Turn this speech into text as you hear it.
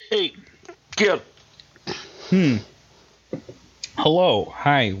Hey, kid. Hello.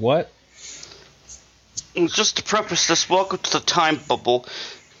 Hi. What? Just to preface this, welcome to the time bubble.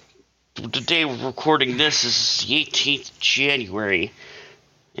 The day we're recording this is the 18th of January,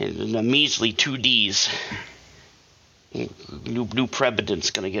 and in a measly 2 Ds, new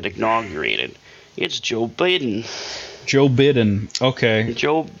president's gonna get inaugurated. It's Joe Budden. Joe Budden. Okay.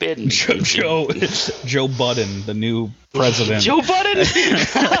 Joe Budden. Joe Budden, the new president. Joe Budden?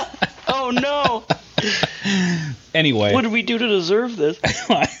 Oh no. Anyway. What did we do to deserve this?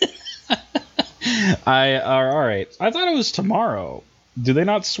 All right. I thought it was tomorrow. Do they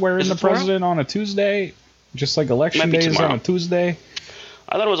not swear in the president on a Tuesday? Just like election day is on a Tuesday?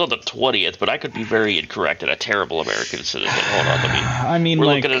 I thought it was on the 20th, but I could be very incorrect and a terrible American citizen. Hold on, we're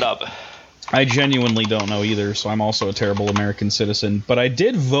looking it up. I genuinely don't know either, so I'm also a terrible American citizen. But I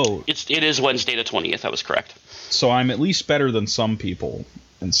did vote. It is Wednesday the 20th. I was correct. So I'm at least better than some people,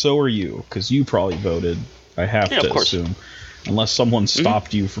 and so are you, because you probably voted. I have to assume, unless someone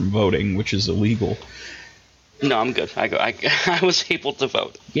stopped you from voting, which is illegal. No, I'm good. I was able to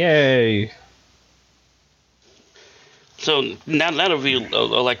vote. Yay! So now that we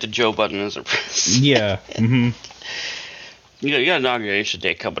elected Joe Budden as our president. Yeah. Mm-hmm. You got inauguration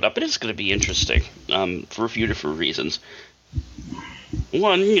day coming up, and it's going to be interesting for a few different reasons.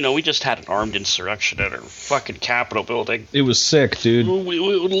 One, we just had an armed insurrection at our fucking Capitol building. It was sick, dude. A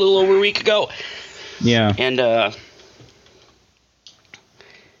little over a week ago. Yeah. And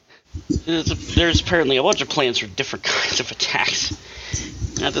there's apparently a bunch of plans for different kinds of attacks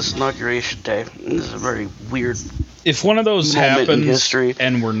at this inauguration day. This is a very weird. If one of those happens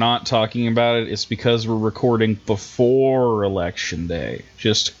and we're not talking about it, it's because we're recording before Election Day.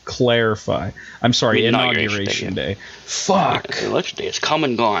 Just clarify. I'm sorry, Inauguration Day. Fuck. Election Day is come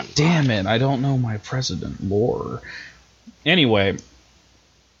and gone. Damn it, I don't know my president lore. Anyway,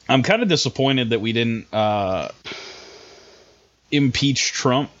 I'm kind of disappointed that we didn't impeach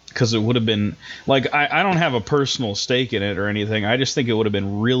Trump, because it would have been, like, I don't have a personal stake in it or anything. I just think it would have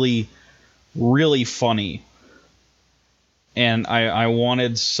been really, really funny. And I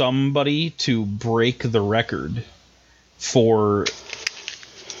wanted somebody to break the record for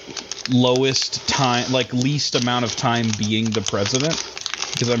lowest time, like least amount of time being the president.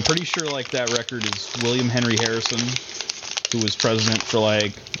 Because I'm pretty sure like that record is William Henry Harrison, who was president for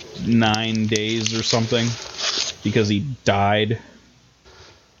like 9 days or something, because he died.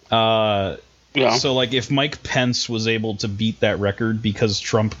 Yeah. So, like, if Mike Pence was able to beat that record because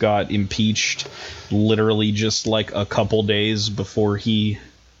Trump got impeached literally just, like, a couple days before he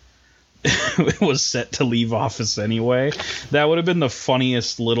was set to leave office anyway, that would have been the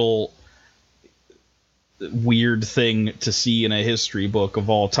funniest little weird thing to see in a history book of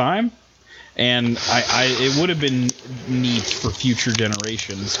all time. And it would have been neat for future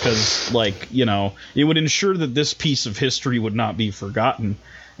generations because, like, it would ensure that this piece of history would not be forgotten.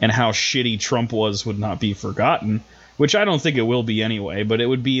 And how shitty Trump would not be forgotten, which I don't think it will be anyway, but it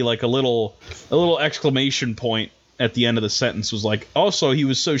would be like a little exclamation point at the end of the sentence was like, also, he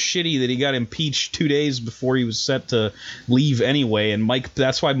was so shitty that he got impeached 2 days before he was set to leave anyway, and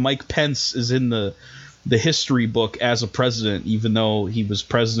that's why Mike Pence is in the history book as a president, even though he was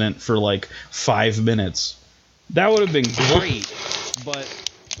president for like 5 minutes. That would have been great, but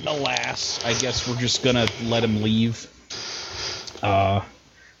alas, I guess we're just gonna let him leave.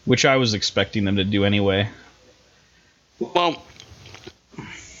 Which I was expecting them to do anyway. Well,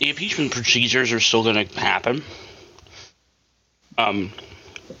 the impeachment procedures are still going to happen. I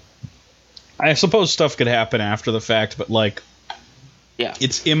suppose stuff could happen after the fact, but, like, yeah,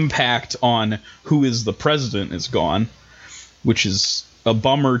 its impact on who is the president is gone, which is a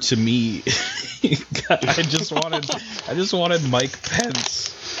bummer to me. I just wanted Mike Pence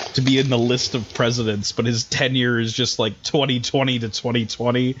to be in the list of presidents, but his tenure is just like 2020 to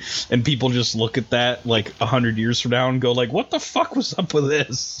 2020, and people just look at that like 100 years from now and go like, what the fuck was up with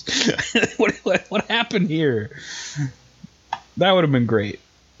this? what happened here? That would have been great,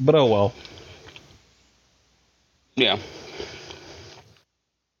 but oh well. Yeah.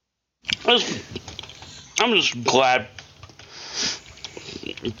 I'm just glad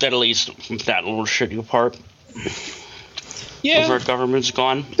that at least that little shitty part of our government's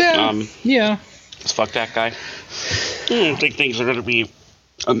gone. Yeah. Fuck that guy. I don't think things are going to be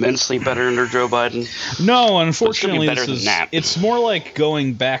immensely better under Joe Biden. No, unfortunately, it's more like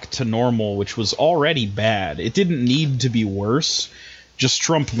going back to normal, which was already bad. It didn't need to be worse. Just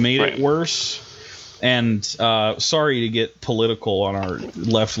Trump made it worse. And sorry to get political on our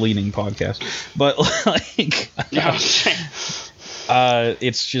left-leaning podcast, but like,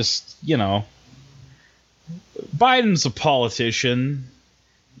 it's just, Biden's a politician.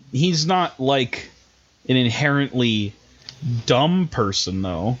 he's not like an inherently dumb person,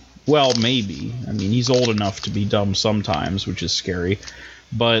 though. Well, maybe. I mean, he's old enough to be dumb sometimes, which is scary.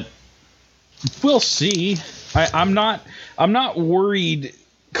 But we'll see. I'm not worried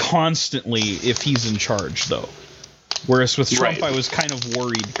constantly if he's in charge, though. Whereas with Trump, I was kind of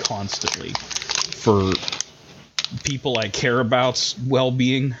worried constantly for people I care about's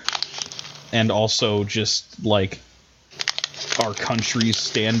well-being, and also just like our country's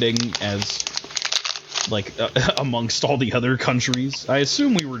standing as like amongst all the other countries. I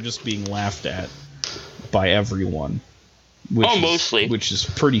assume we were just being laughed at by everyone. Mostly. Which is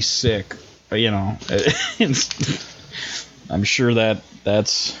pretty sick, you know. I'm sure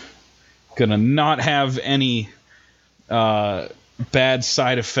that's gonna not have any bad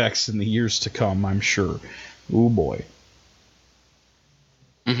side effects in the years to come, I'm sure. Oh boy.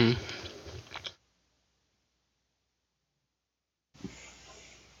 Mm-hmm.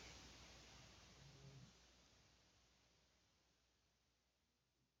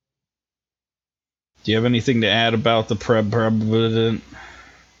 Do you have anything to add about the president?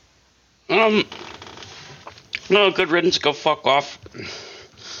 No, good riddance. Go fuck off.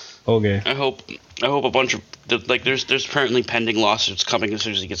 Okay. I hope a bunch of there's apparently pending lawsuits coming as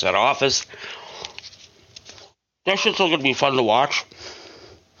soon as he gets out of office. That shit's still gonna be fun to watch.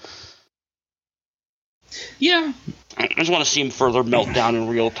 Yeah. I just want to see him further melt down in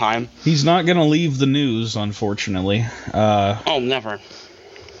real time. He's not gonna leave the news, unfortunately. Never.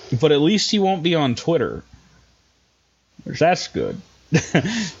 But at least he won't be on Twitter. That's good.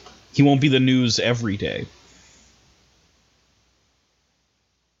 He won't be the news every day.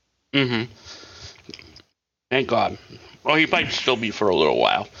 Mm-hmm. Thank God. Well, he might still be for a little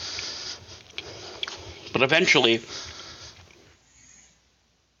while. But eventually,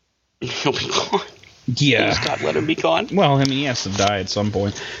 he'll be gone. Yeah. Please God, let him be gone. Well, I mean, he has to die at some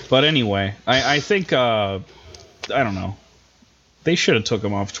point. But anyway, I think, I don't know. They should have took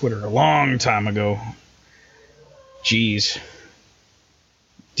him off Twitter a long time ago. Jeez.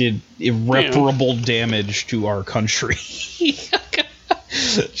 Did irreparable damage to our country.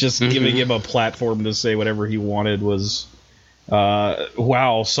 Just giving him a platform to say whatever he wanted was,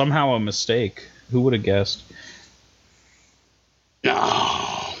 wow, somehow a mistake. Who would have guessed?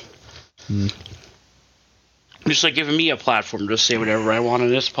 No. Just like giving me a platform to say whatever I want on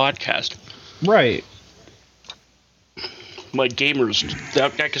this podcast. Right. Like gamers,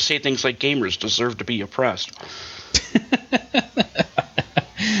 that guy could say things like gamers deserve to be oppressed.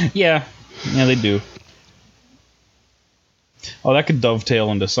 Yeah, they do. Oh, that could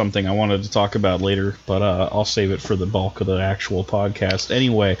dovetail into something I wanted to talk about later, but I'll save it for the bulk of the actual podcast.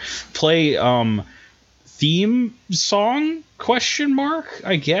 Anyway, play theme song ?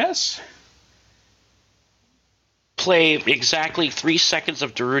 I guess. Play exactly 3 seconds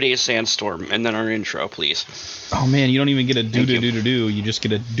of Darude Sandstorm and then our intro, please. Oh man, you don't even get a do-do-do-do-do. You just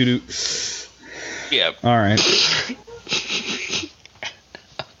get a do-do. Yeah. All right.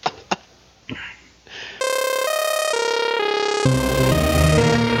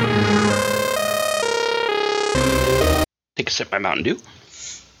 Take a sip of my Mountain Dew.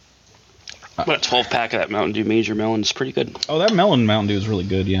 But a 12-pack of that Mountain Dew Major Melon is pretty good. Oh, that melon Mountain Dew is really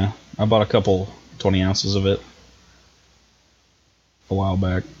good, yeah. I bought a couple 20 ounces of it a while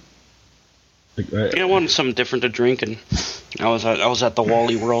back. I wanted something different to drink, and I was at the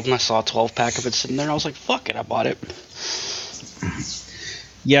Wally World, and I saw a 12-pack of it sitting there, and I was like, fuck it, I bought it.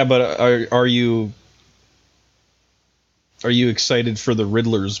 Yeah, but are you excited for the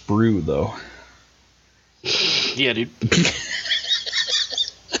Riddler's Brew, though? Yeah, dude.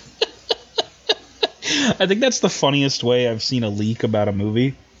 I think that's the funniest way I've seen a leak about a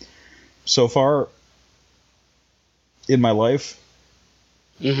movie so far in my life.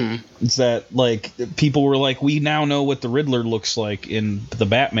 Mm-hmm. It's that, like, people were like, we now know what the Riddler looks like in the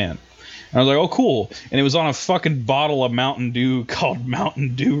Batman. And I was like, oh, cool. And it was on a fucking bottle of Mountain Dew called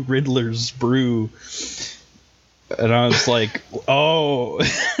Mountain Dew Riddler's Brew. And I was like, oh,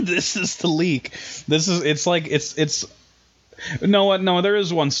 this is the leak. No, there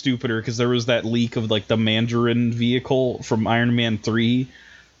is one stupider, because there was that leak of, like, the Mandarin vehicle from Iron Man 3.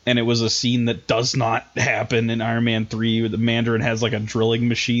 And it was a scene that does not happen in Iron Man 3. The Mandarin has like a drilling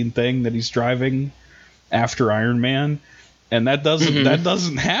machine thing that he's driving after Iron Man. And that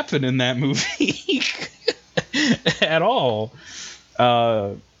doesn't happen in that movie at all.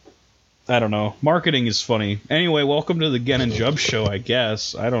 I don't know. Marketing is funny. Anyway, welcome to the Gen and Jub show, I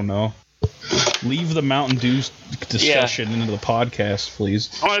guess. I don't know. Leave the Mountain Dew discussion into the podcast,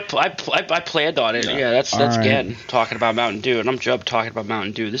 please. Oh, I planned on it. Yeah, that's right. Gen talking about Mountain Dew, and I'm Jub talking about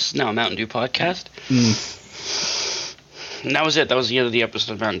Mountain Dew. This is now a Mountain Dew podcast. And that was it. That was the end of the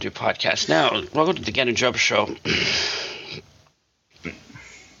episode of Mountain Dew Podcast. Now, welcome to the Get and Jump Show.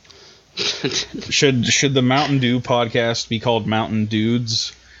 Should the Mountain Dew Podcast be called Mountain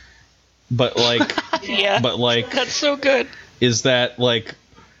Dudes? But like, yeah, but like, that's so good. Is that like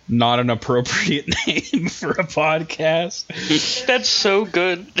not an appropriate name for a podcast? That's so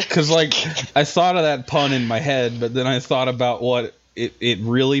good. Because like, I thought of that pun in my head, but then I thought about what it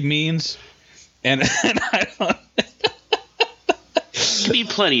really means, and I don't. It could mean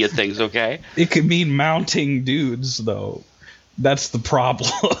plenty of things, okay? It could mean mounting dudes, though. That's the problem.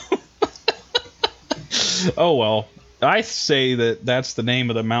 Oh, well. I say that's the name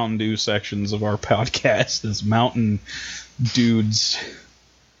of the Mountain Dew sections of our podcast is Mountain Dudes.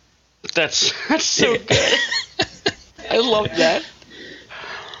 That's so good. I love that.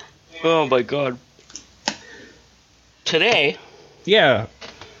 Oh, my God. Today... Yeah.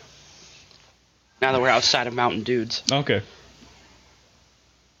 Now that we're outside of Mountain Dudes. Okay.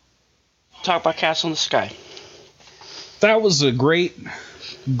 Talk about Castle in the Sky. That was a great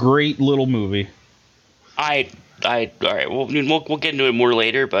little movie. All right. We'll get into it more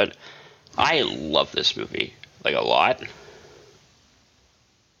later, but I love this movie like a lot.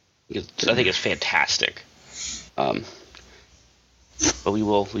 I think it's fantastic. But we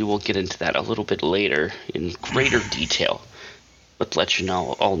will get into that a little bit later in greater detail. But to let you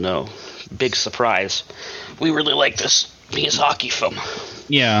all know, big surprise, we really like this Miyazaki film.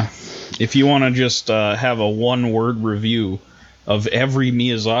 Yeah. If you want to just have a one-word review of every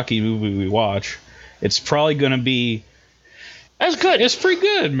Miyazaki movie we watch, it's probably going to be... That's good. It's pretty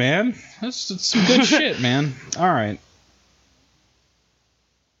good, man. It's some good shit, man. All right.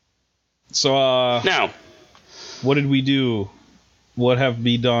 So, now, what did we do? What have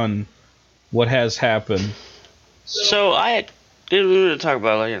we done? What has happened? So, I didn't talk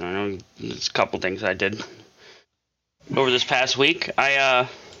about, there's a couple things I did over this past week.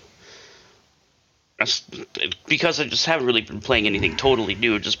 Because I just haven't really been playing anything totally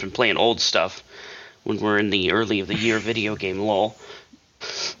new, just been playing old stuff when we're in the early of the year video game lull.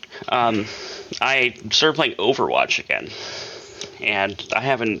 I started playing Overwatch again, and I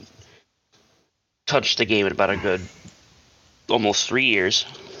haven't touched the game in about a good almost 3 years.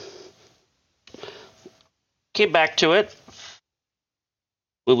 Came back to it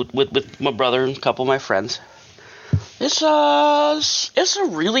with my brother and a couple of my friends. It's a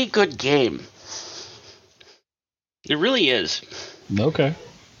really good game. It really is. Okay.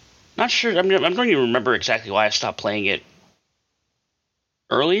 Not sure. I don't even remember exactly why I stopped playing it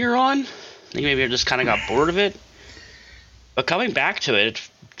earlier on. I think maybe I just kind of got bored of it. But coming back to it, it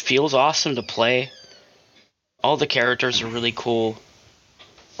feels awesome to play. All the characters are really cool.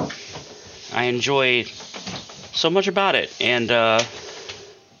 I enjoy so much about it, and I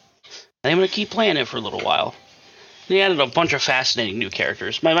think I'm going to keep playing it for a little while. They added a bunch of fascinating new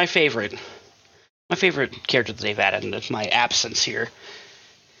characters. My favorite character that they've added in my absence here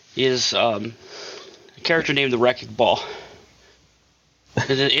is a character named the Wrecking Ball.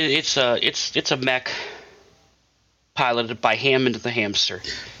 It's a mech piloted by Hammond the Hamster.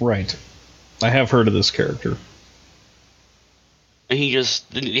 Right. I have heard of this character. And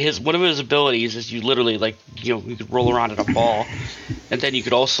one of his abilities is you literally you could roll around in a ball, and then you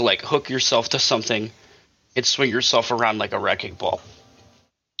could also hook yourself to something and swing yourself around like a wrecking ball.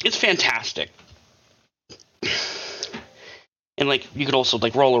 It's fantastic. And you could also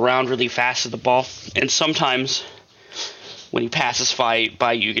roll around really fast at the ball, and sometimes when he passes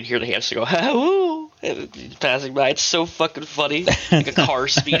by you can hear the hamster go "Woo!" passing by. It's so fucking funny, like a car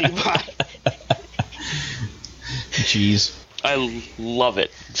speeding by. Jeez. I love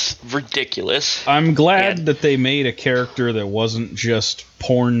it. It's ridiculous. I'm glad that they made a character that wasn't just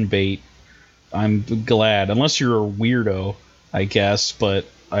porn bait. I'm glad, unless you're a weirdo, I guess, but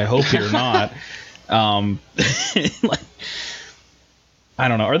I hope you're not. I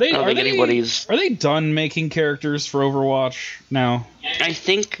don't know. Are they done making characters for Overwatch now? I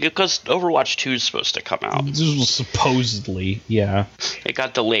think because Overwatch 2 is supposed to come out. Supposedly, yeah. It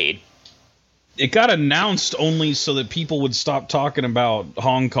got delayed. It got announced only so that people would stop talking about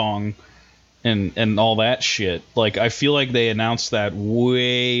Hong Kong and all that shit. I feel like they announced that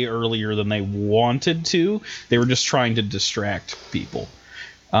way earlier than they wanted to. They were just trying to distract people.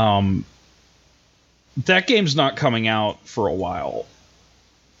 That game's not coming out for a while.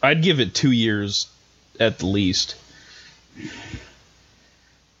 I'd give it 2 years at the least.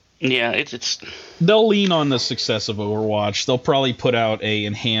 Yeah, it's they'll lean on the success of Overwatch. They'll probably put out a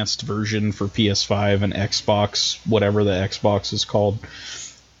enhanced version for PS5 and Xbox, whatever the Xbox is called.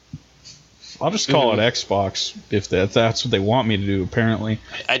 I'll just call it Xbox if that's what they want me to do, apparently.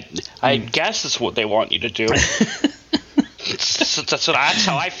 I guess it's what they want you to do. That's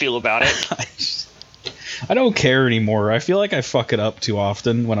how I feel about it. I don't care anymore. I feel like I fuck it up too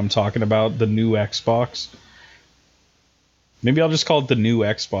often when I'm talking about the new Xbox. Maybe I'll just call it the new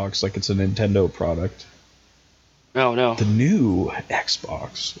Xbox, like it's a Nintendo product. Oh, no. The new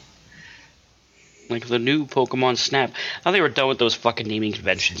Xbox. Like the new Pokemon Snap. I thought they were done with those fucking naming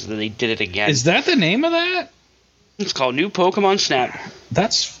conventions, and then they did it again. Is that the name of that? It's called New Pokemon Snap.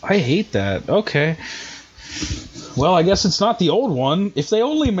 I hate that. Okay. Well, I guess it's not the old one. If they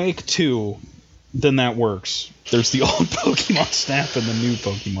only make two, then that works. There's the old Pokemon Snap and the new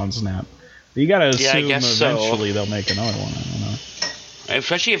Pokemon Snap. You gotta assume eventually they'll make another one. I don't know.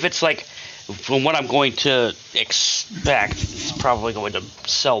 Especially if it's like, from what I'm going to expect, it's probably going to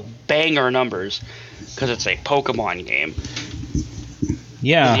sell banger numbers because it's a Pokemon game.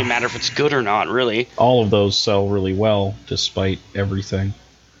 Yeah. It doesn't matter if it's good or not, really. All of those sell really well, despite everything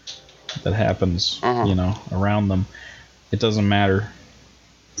that happens, around them. It doesn't matter.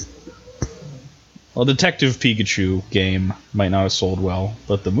 Well, Detective Pikachu game might not have sold well,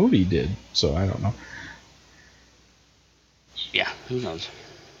 but the movie did, so I don't know. Yeah, who knows?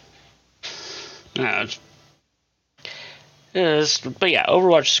 But yeah,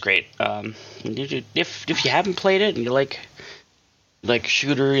 Overwatch is great. If you haven't played it and you like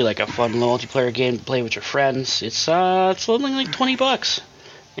shooter, you like a fun multiplayer game to play with your friends, it's only like $20,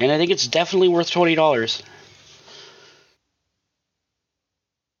 and I think it's definitely worth $20.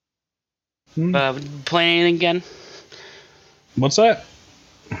 Playing anything again? What's that?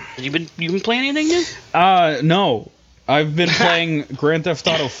 You been playing anything again? No. I've been playing Grand Theft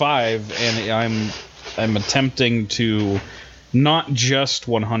Auto 5, and I'm attempting to not just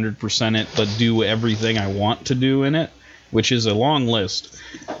 100% it, but do everything I want to do in it, which is a long list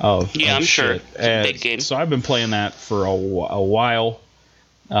of I'm shit. sure. It's a big game. So I've been playing that for a while.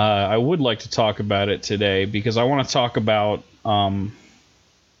 I would like to talk about it today because I want to talk about one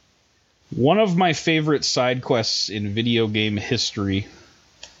of my favorite side quests in video game history.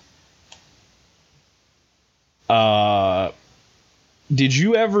 Did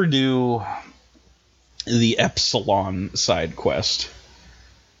you ever do the Epsilon side quest?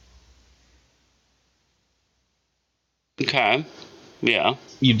 Okay. Yeah.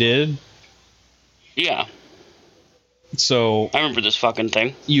 You did? Yeah. So I remember this fucking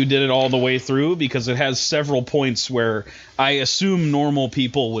thing. You did it all the way through because it has several points where I assume normal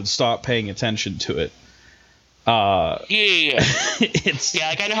people would stop paying attention to it. Yeah. It's yeah,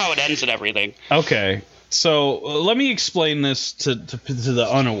 like I know how it ends and everything. Okay. So let me explain this to the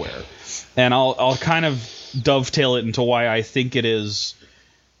unaware, and I'll kind of dovetail it into why I think it is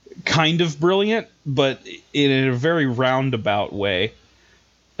kind of brilliant, but in a very roundabout way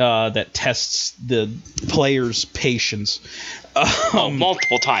that tests the player's patience.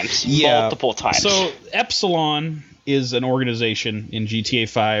 Multiple times. Yeah. Multiple times. So Epsilon is an organization in GTA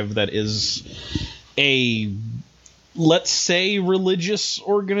 5 that is a, let's say, religious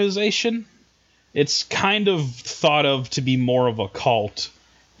organization. It's kind of thought of to be more of a cult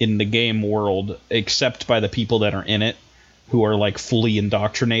in the game world, except by the people that are in it, who are like fully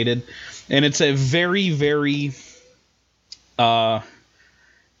indoctrinated. And it's a very, very, well,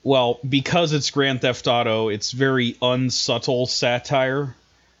 because it's Grand Theft Auto, it's very unsubtle satire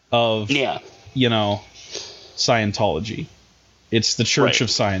of, Scientology. It's the Church of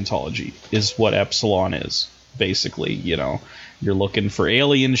Scientology is what Epsilon is, basically. You're looking for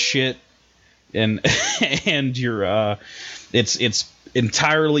alien shit. And you're it's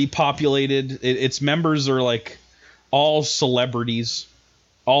entirely populated. Its members are like all celebrities,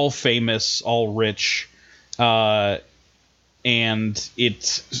 all famous, all rich, and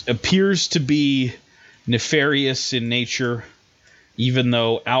it appears to be nefarious in nature, even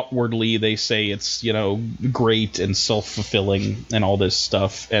though outwardly they say it's great and self-fulfilling and all this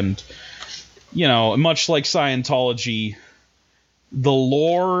stuff. And much like Scientology, the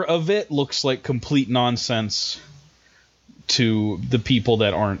lore of it looks like complete nonsense to the people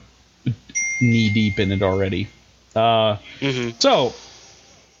that aren't knee-deep in it already. So,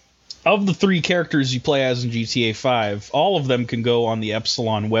 of the 3 characters you play as in GTA 5, all of them can go on the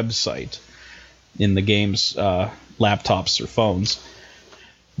Epsilon website in the game's laptops or phones.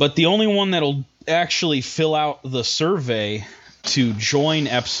 But the only one that'll actually fill out the survey to join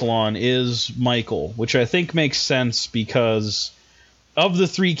Epsilon is Michael, which I think makes sense because of the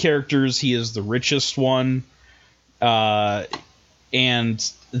 3 characters, he is the richest one, and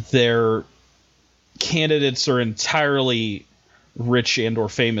their candidates are entirely rich and or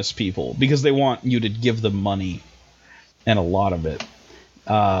famous people because they want you to give them money, and a lot of it.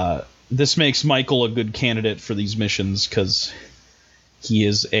 This makes Michael a good candidate for these missions because he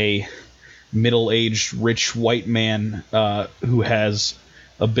is a middle-aged rich white man who has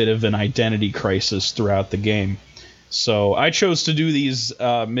a bit of an identity crisis throughout the game. So I chose to do these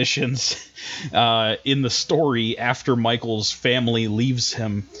missions in the story after Michael's family leaves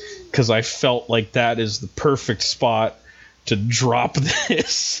him, because I felt like that is the perfect spot to drop this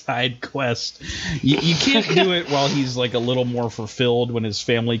side quest. You can't do it while he's like a little more fulfilled when his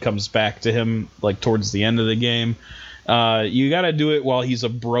family comes back to him, like towards the end of the game. You got to do it while he's a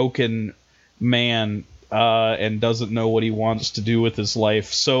broken man and doesn't know what he wants to do with his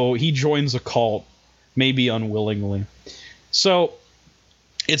life. So he joins a cult, maybe unwillingly. So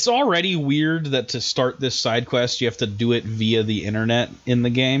it's already weird that to start this side quest you have to do it via the internet in the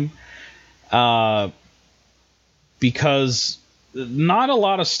game, because not a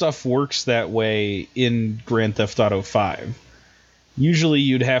lot of stuff works that way in Grand Theft Auto 5. Usually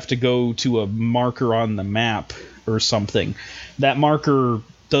you'd have to go to a marker on the map or something. That marker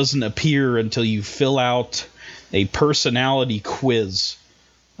doesn't appear until you fill out a personality quiz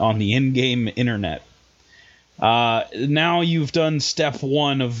on the in-game internet. Now you've done step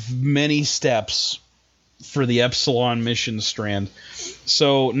 1 of many steps for the Epsilon mission strand.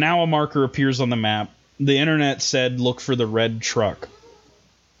 So now a marker appears on the map. The internet said, look for the red truck.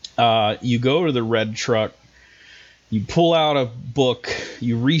 You go to the red truck. You pull out a book.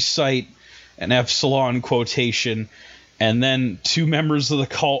 You recite an Epsilon quotation. And then 2 members of the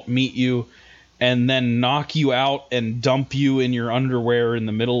cult meet you and then knock you out and dump you in your underwear in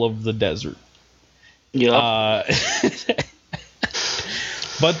the middle of the desert. Yeah.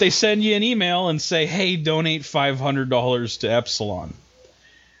 But they send you an email and say, hey, donate $500 to Epsilon.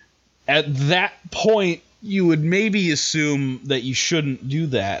 At that point, you would maybe assume that you shouldn't do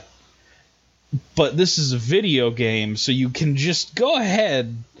that. But this is a video game, so you can just go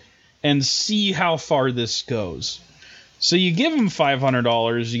ahead and see how far this goes. So you give them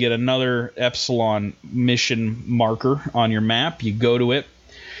 $500, you get another Epsilon mission marker on your map, you go to it.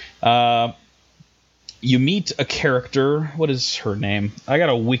 You meet a character. What is her name? I got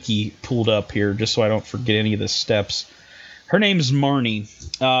a wiki pulled up here just so I don't forget any of the steps. Her name's Marnie.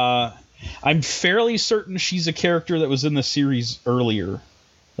 I'm fairly certain she's a character that was in the series earlier.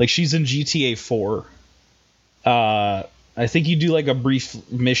 Like, she's in GTA 4. I think you do, like, a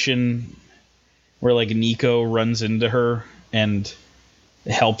brief mission where, like, Nico runs into her and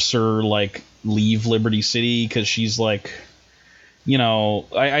helps her, like, leave Liberty City because she's, like... You know,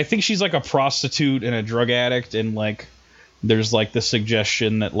 I think she's like a prostitute and a drug addict, and like there's like the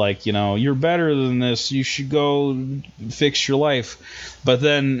suggestion that like, you know, you're better than this, you should go fix your life. But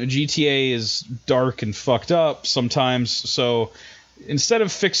then GTA is dark and fucked up sometimes, so instead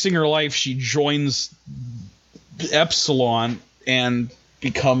of fixing her life, she joins Epsilon and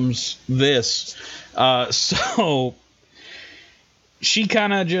becomes this. So she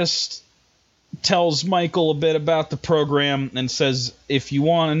kind of just tells Michael a bit about the program and says, if you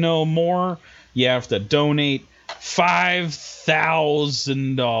want to know more, you have to donate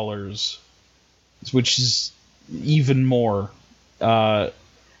 $5,000, which is even more. It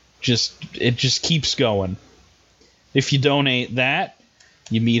just keeps going. If you donate that,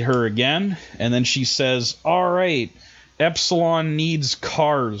 you meet her again, and then she says, all right, Epsilon needs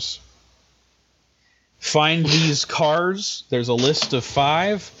cars. Find these cars. There's a list of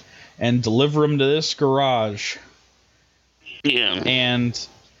 5. And deliver them to this garage. Yeah. And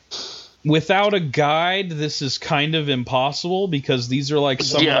without a guide, this is kind of impossible because these are like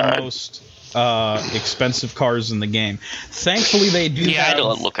some of the most expensive cars in the game. Thankfully, they do. Yeah, I had to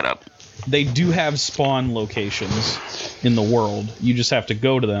look it up. They do have spawn locations in the world. You just have to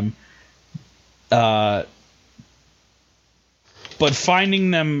go to them. But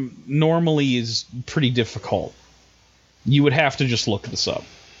finding them normally is pretty difficult. You would have to just look this up.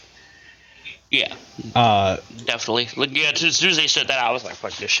 Yeah, definitely. Like, yeah, as soon as they said that, I was like,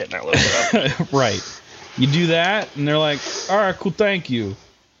 "Fuck this shit!" And I looked it up. Right. You do that, and they're like, "All right, cool, thank you."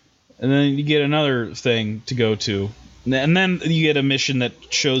 And then you get another thing to go to, and then you get a mission that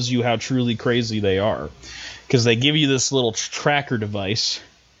shows you how truly crazy they are, because they give you this little tracker device.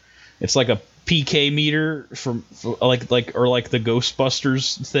 It's like a PK meter from like the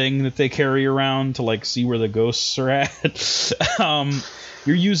Ghostbusters thing that they carry around to like see where the ghosts are at.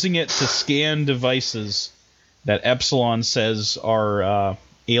 You're using it to scan devices that Epsilon says are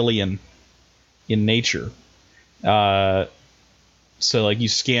alien in nature. So, like, you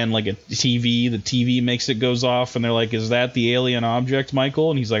scan, like, a TV, the TV makes it goes off, and they're like, is that the alien object,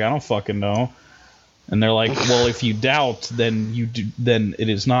 Michael? And he's like, I don't fucking know. And they're like, well, if you doubt, then it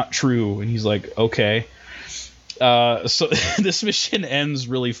is not true. And he's like, okay. So this mission ends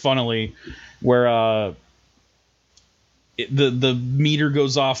really funnily, where the meter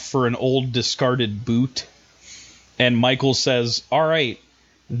goes off for an old discarded boot, and Michael says, "All right,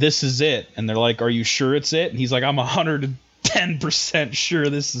 this is it." And they're like, "Are you sure it's it?" And he's like, "I'm 110% sure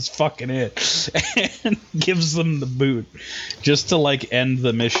this is fucking it," and gives them the boot just to like end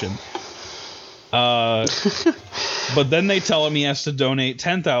the mission. But then they tell him he has to donate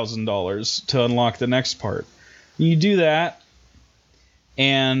 $10,000 to unlock the next part. You do that,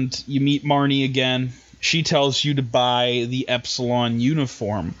 and you meet Marnie again. She tells you to buy the Epsilon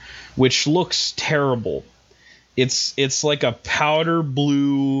uniform, which looks terrible. It's like a powder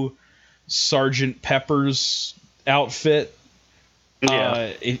blue Sergeant Pepper's outfit.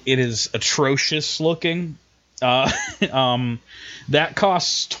 Yeah. It is atrocious looking. That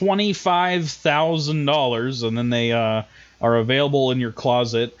costs $25,000, and then they are available in your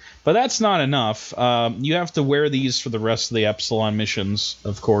closet. But that's not enough. You have to wear these for the rest of the Epsilon missions,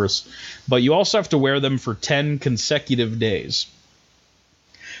 of course. But you also have to wear them for 10 consecutive days.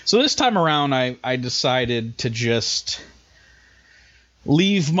 So this time around, I decided to just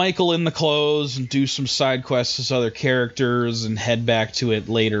leave Michael in the clothes and do some side quests as other characters and head back to it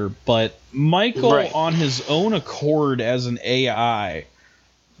later. But Michael, on his own accord as an AI,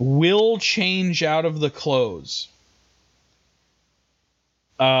 will change out of the clothes.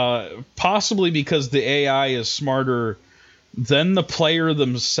 Possibly because the AI is smarter than the player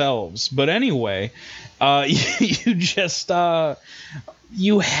themselves. But anyway,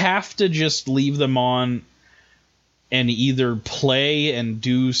 you have to just leave them on and either play and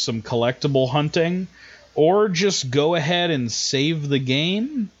do some collectible hunting, or just go ahead and save the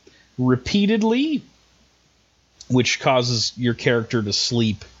game repeatedly, which causes your character to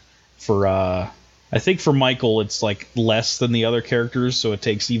sleep for, I think for Michael it's like less than the other characters, so it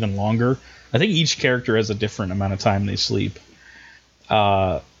takes even longer. I think each character has a different amount of time they sleep.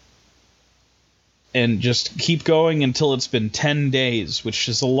 And just keep going until it's been 10 days, which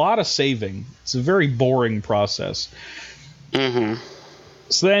is a lot of saving. It's a very boring process. Mm-hmm.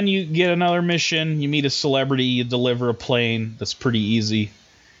 So then you get another mission, you meet a celebrity, you deliver a plane. That's pretty easy.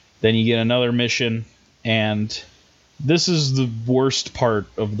 Then you get another mission, and this is the worst part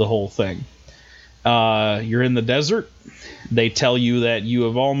of the whole thing. You're in the desert. They tell you that you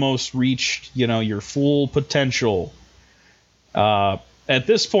have almost reached, your full potential. At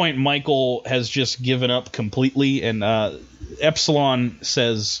this point, Michael has just given up completely, and Epsilon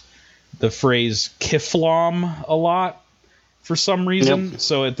says the phrase Kiflam a lot for some reason. Yep.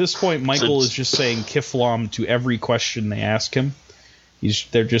 So at this point, Michael is just saying Kiflam to every question they ask him.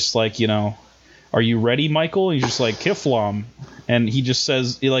 They're just like, "Are you ready, Michael?" And he's just like, Kiflam. And he just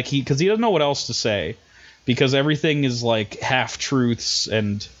says, because he doesn't know what else to say, because everything is like half-truths,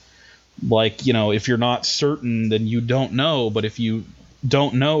 and if you're not certain, then you don't know, but if you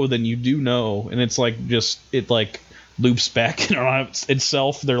don't know, then you do know, and it's like it loops back in on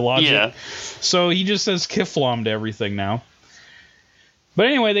itself, their logic. Yeah. So he just says Kiflam to everything now. But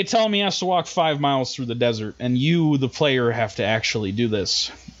anyway, they tell him he has to walk 5 miles through the desert, and you, the player, have to actually do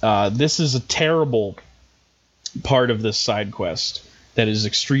this. This is a terrible part of this side quest that is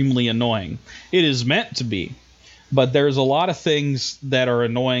extremely annoying. It is meant to be, but there's a lot of things that are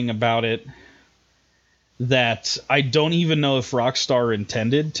annoying about it that I don't even know if Rockstar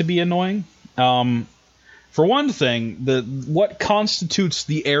intended to be annoying. For one thing, what constitutes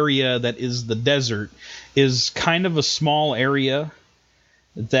the area that is the desert is kind of a small area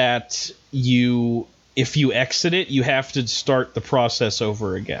that if you exit it, you have to start the process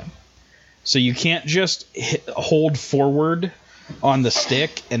over again. So you can't just hold forward on the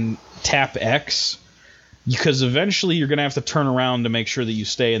stick and tap X, because eventually you're going to have to turn around to make sure that you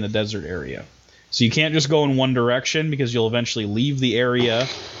stay in the desert area. So you can't just go in one direction, because you'll eventually leave the area,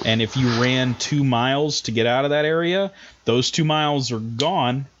 and if you ran 2 miles to get out of that area, those 2 miles are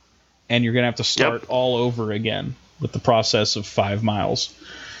gone, and you're going to have to start all over again with the process of 5 miles.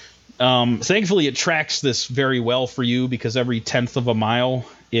 Thankfully, it tracks this very well for you, because every 1/10 of a mile,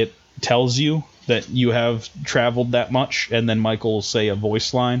 it tells you that you have traveled that much, and then Michael will say a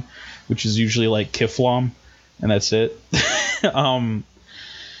voice line, which is usually like Kiflam, and that's it.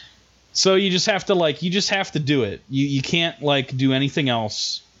 So you just have to do it. You can't do anything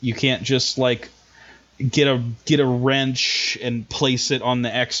else. You can't just get a wrench and place it on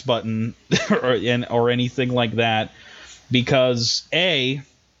the X button or anything like that, because A,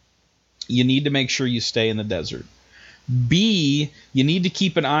 you need to make sure you stay in the desert. B, you need to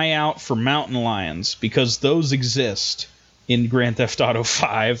keep an eye out for mountain lions, because those exist in Grand Theft Auto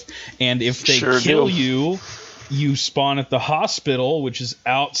 5, and if they kill you, you spawn at the hospital, which is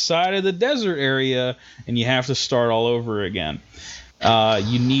outside of the desert area, and you have to start all over again.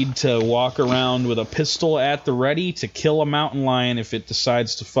 You need to walk around with a pistol at the ready to kill a mountain lion if it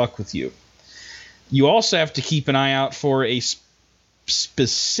decides to fuck with you. You also have to keep an eye out for a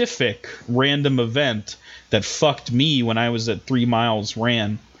specific random event that fucked me when I was at 3 Miles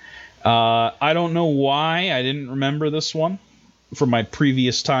Ran. I don't know why I didn't remember this one from my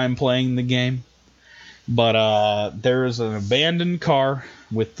previous time playing the game. But there is an abandoned car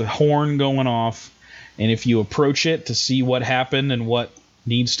with the horn going off. And if you approach it to see what happened and what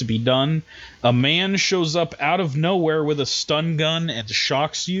needs to be done, a man shows up out of nowhere with a stun gun and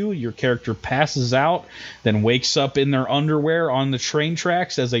shocks you. Your character passes out, then wakes up in their underwear on the train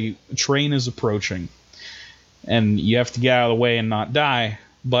tracks as a train is approaching. And you have to get out of the way and not die.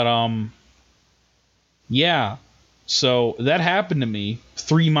 But, yeah. So that happened to me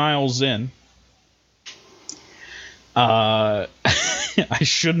 3 miles in. I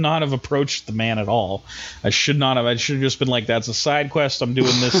should not have approached the man at all. I should have just been like, that's a side quest, I'm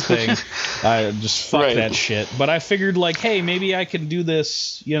doing this thing. Just fuck that shit. But I figured, like, hey, maybe I can do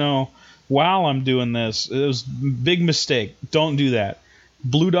this, while I'm doing this. It was a big mistake. Don't do that.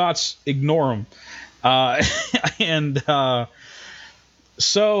 Blue dots, ignore them.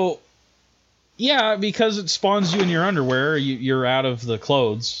 So, yeah, because it spawns you in your underwear, you're out of the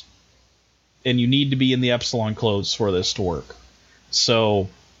clothes. And you need to be in the Epsilon clothes for this to work. So,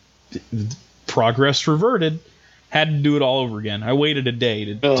 progress reverted. Had to do it all over again. I waited a day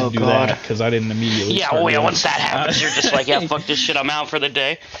to do that because I didn't immediately start doing it. Once that happens, you're just like, yeah, fuck this shit, I'm out for the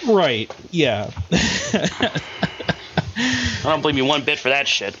day. Right, yeah. I don't blame you one bit for that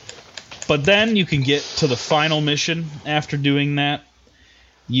shit. But then you can get to the final mission after doing that.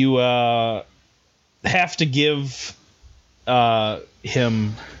 You have to give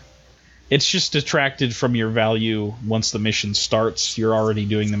him... It's just detracted from your value once the mission starts. You're already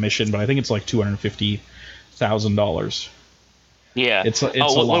doing the mission, but I think it's like $250,000. Yeah. It's a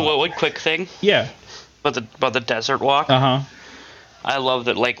lot. One quick thing. Yeah. About the desert walk. Uh-huh. I love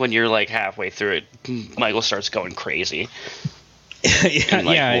that, like, when you're like halfway through it, Michael starts going crazy.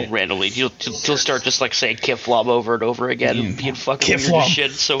 And, randomly, you'll start just like saying "Kiflom" over and over again, and being fucking weird as shit.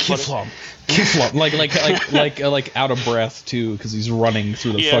 It's so funny. Kiflom, like out of breath too, because he's running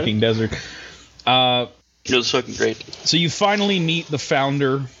through the fucking desert. It was fucking great. So you finally meet the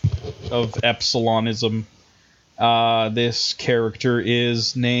founder of Epsilonism. This character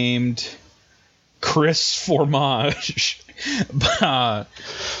is named Chris Formage.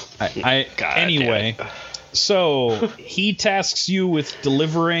 Anyway. So, he tasks you with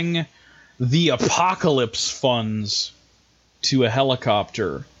delivering the apocalypse funds to a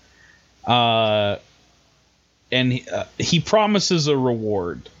helicopter. And he promises a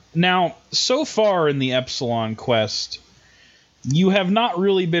reward. Now, so far in the Epsilon quest, you have not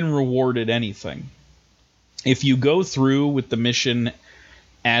really been rewarded anything. If you go through with the mission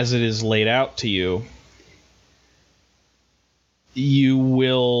as it is laid out to you, you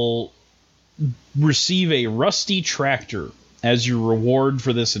will receive a rusty tractor as your reward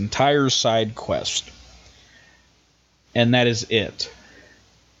for this entire side quest. And that is it.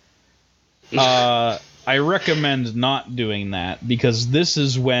 I recommend not doing that, because this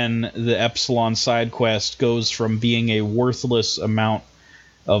is when the Epsilon side quest goes from being a worthless amount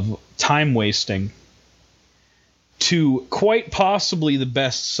of time wasting to quite possibly the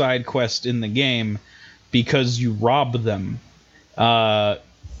best side quest in the game, because you rob them.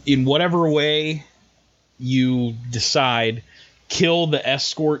 In whatever way you decide, kill the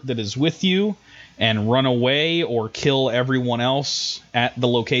escort that is with you and run away, or kill everyone else at the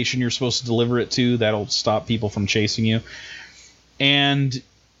location you're supposed to deliver it to. That'll stop people from chasing you. And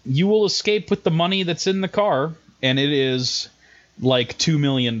you will escape with the money that's in the car, and it is like $2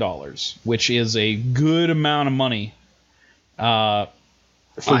 million, which is a good amount of money for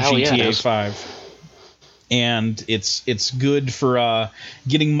GTA 5. And it's good for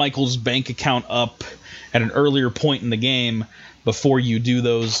getting Michael's bank account up at an earlier point in the game before you do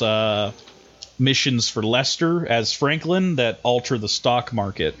those missions for Lester as Franklin that alter the stock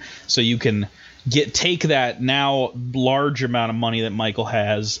market. So you can take that now large amount of money that Michael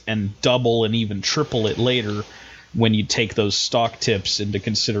has and double and even triple it later when you take those stock tips into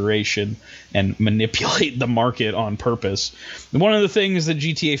consideration and manipulate the market on purpose. One of the things that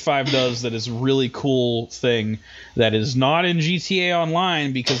GTA 5 does that is a really cool thing that is not in GTA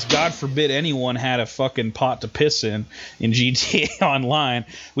Online, because God forbid anyone had a fucking pot to piss in GTA Online.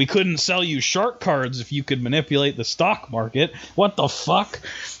 We couldn't sell you shark cards if you could manipulate the stock market. What the fuck?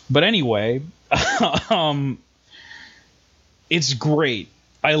 But anyway, it's great.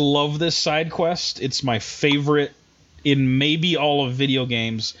 I love this side quest. It's my favorite in maybe all of video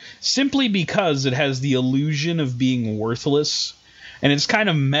games, simply because it has the illusion of being worthless. And it's kind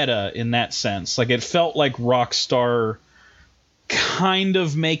of meta in that sense. Like, it felt like Rockstar kind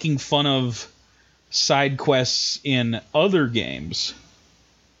of making fun of side quests in other games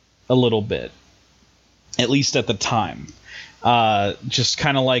a little bit, at least at the time. Just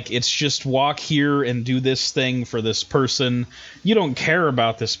kind of like, it's just walk here and do this thing for this person. You don't care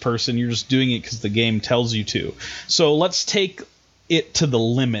about this person, you're just doing it because the game tells you to. So let's take it to the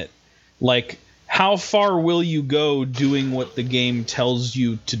limit. Like, how far will you go doing what the game tells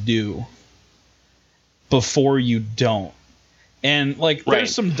you to do before you don't? And like,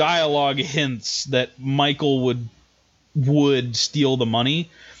 there's some dialogue hints that Michael would steal the money,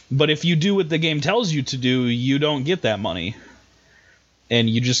 but if you do what the game tells you to do, you don't get that money, and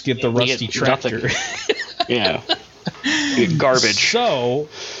you just get the rusty tractor. Yeah, garbage. So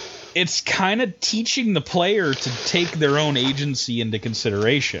it's kind of teaching the player to take their own agency into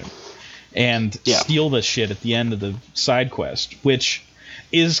consideration and steal the shit at the end of the side quest, which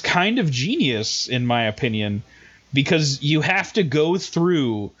is kind of genius in my opinion, because you have to go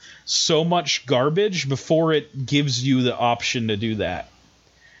through so much garbage before it gives you the option to do that.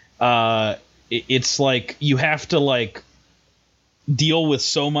 It's like you have to like deal with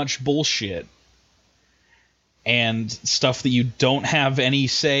so much bullshit and stuff that you don't have any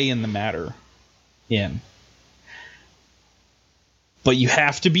say in the matter in. But you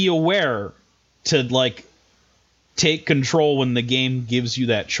have to be aware to like take control when the game gives you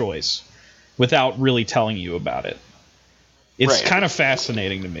that choice without really telling you about it. It's kind of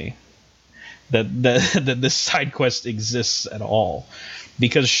fascinating to me that this side quest exists at all.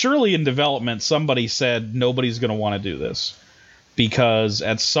 Because surely in development somebody said nobody's going to want to do this. Because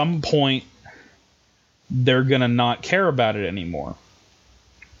at some point they're going to not care about it anymore.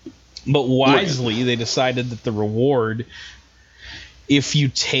 But wisely they decided that the reward, if you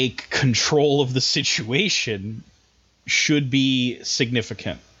take control of the situation, should be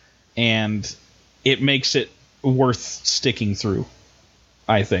significant. And it makes it worth sticking through,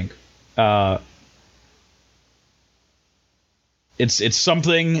 I think. It's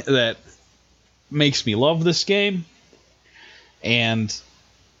something that makes me love this game, and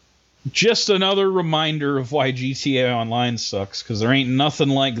just another reminder of why GTA Online sucks, because there ain't nothing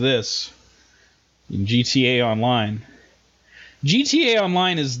like this in GTA Online. GTA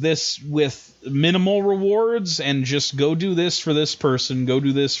Online is this with minimal rewards and just go do this for this person, go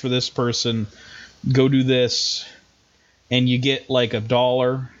do this for this person, go do this, and you get like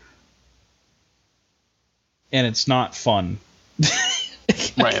 $1, and it's not fun.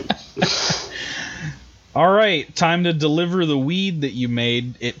 Right. All right, time to deliver the weed that you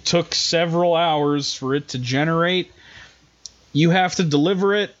made. It took several hours for it to generate. You have to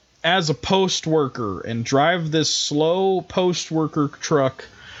deliver it as a post worker and drive this slow post worker truck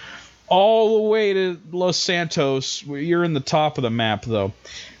all the way to Los Santos. You're in the top of the map, though.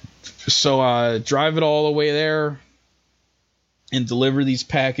 So drive it all the way there and deliver these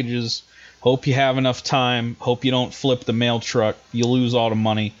packages. Hope you have enough time. Hope you don't flip the mail truck. You'll lose all the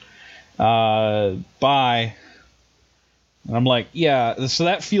money. Bye. And I'm like, yeah, so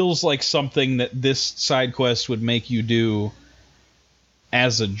that feels like something that this side quest would make you do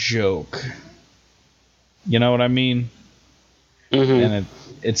as a joke. You know what I mean? Mm-hmm. And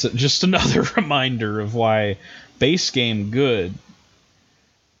it's just another reminder of why base game good,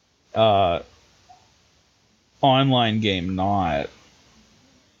 online game not.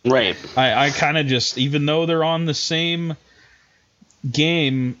 Right. I kind of just, even though they're on the same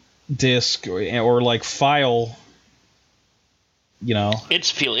game disc or like file, you know, it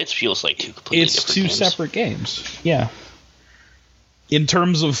feels like two completely different two games. Separate games. Yeah. In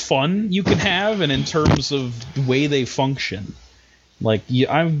terms of fun you can have, and in terms of the way they function. Like,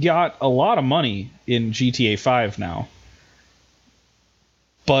 I've got a lot of money in GTA 5 now,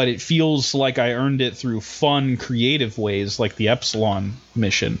 but it feels like I earned it through fun, creative ways, like the Epsilon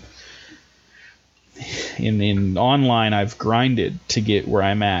mission. In online, I've grinded to get where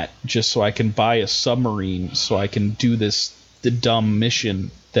I'm at, just so I can buy a submarine, so I can do the dumb mission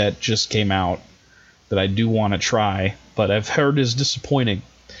that just came out that I do want to try, but I've heard is disappointing.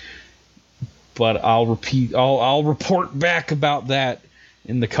 But I'll report back about that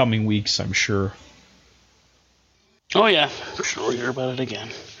in the coming weeks, I'm sure. Oh yeah, I'm sure we'll hear about it again.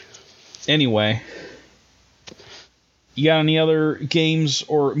 Anyway, you got any other games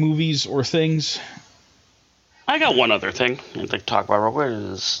or movies or things? I got one other thing I'd like to talk about real quick.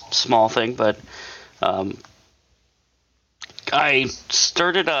 It's a small thing, but I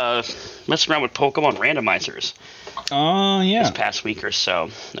started messing around with Pokemon randomizers. Yeah. This past week or so.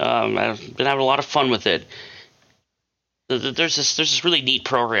 I've been having a lot of fun with it. There's this really neat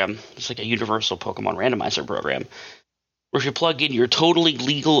program. It's like a universal Pokemon randomizer program Or if you plug in your totally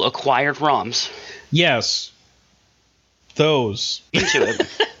legal acquired ROMs. Yes. Those. Into it.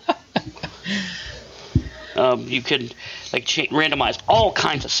 You can randomize all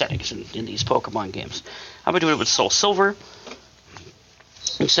kinds of settings in these Pokemon games. I've been doing it with Soul Silver.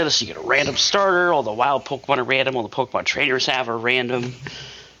 Instead of so you get a random starter, all the wild Pokemon are random, all the Pokemon trainers have are random.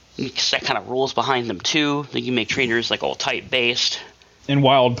 You can set kind of rules behind them too. Then you make trainers like all type based. And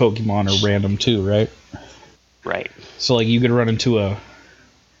wild Pokemon are random too, right? Right. So like you could run into a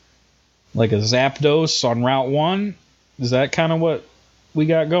Zapdos on Route 1. Is that kind of what we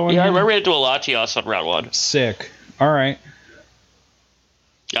got going? Yeah, here? I ran into a Latios on Route 1. Sick. All right.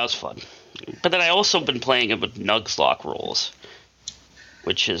 That was fun. But then I also been playing it with Nuzlocke rules,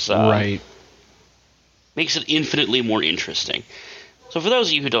 which is right. Makes it infinitely more interesting. So for those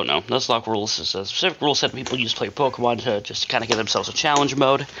of you who don't know, Nuzlocke rules is a specific rule set people use to play Pokemon to just kind of get themselves a challenge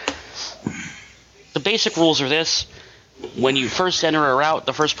mode. The basic rules are this. When you first enter a route,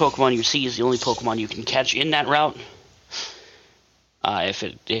 the first Pokemon you see is the only Pokemon you can catch in that route.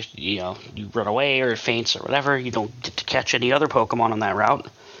 If you run away or it faints or whatever, you don't get to catch any other Pokemon on that route.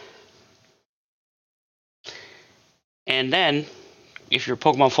 And then, if your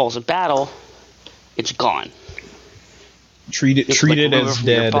Pokemon falls in battle, it's gone. Treat it as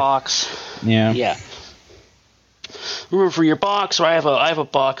dead. Your box. Yeah. Yeah. Remember for your box, or I have a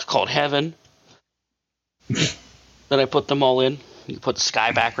box called Heaven that I put them all in. You put the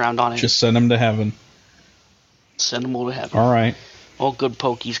sky background on it. Just send them to heaven. Send them all to heaven. All right. All good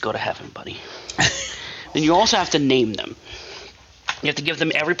Pokies go to heaven, buddy. Then you also have to name them. You have to give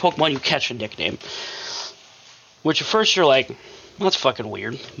them every Pokemon you catch a nickname. Which at first you're like, well, that's fucking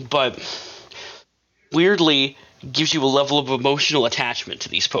weird. But weirdly gives you a level of emotional attachment to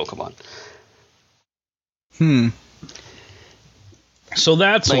these Pokemon. So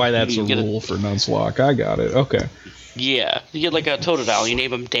that's why that's a rule for Nuzlocke. I got it. Okay. Yeah. You get like a Totodile, you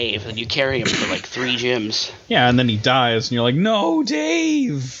name him Dave, and you carry him for like 3 gyms. Yeah, and then he dies, and you're like, no,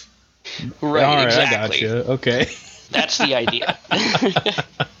 Dave! Right, all right, exactly. I got you. Okay. That's the idea.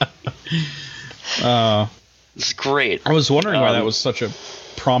 It's great. I was wondering why that was such a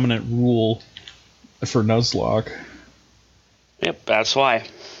prominent rule for Nuzlocke. Yep, that's why.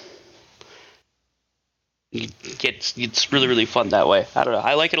 It's really, really fun that way. I don't know.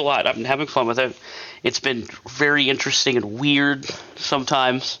 I like it a lot. I've been having fun with it. It's been very interesting and weird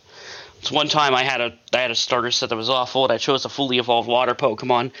sometimes. It's one time I had a starter set that was awful, and I chose a fully evolved water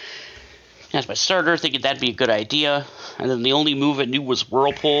Pokemon as my starter, thinking that'd be a good idea. And then the only move it knew was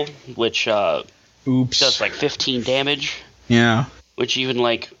Whirlpool, which does like 15 damage. Yeah. Which even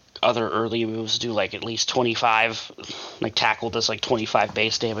like other early moves do like at least 25. Like Tackle does like 25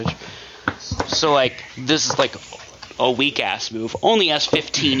 base damage. So like this is like a weak ass move. Only has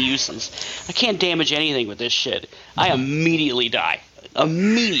 15 uses. I can't damage anything with this shit. I immediately die.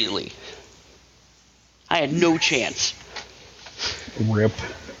 Immediately. I had no chance. Rip.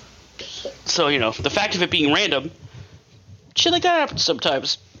 So, the fact of it being random, shit like that happens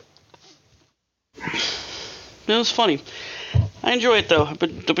sometimes. It was funny. I enjoy it, though. I've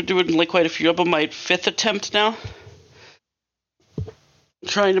been doing like quite a few. I'm on my 5th attempt now.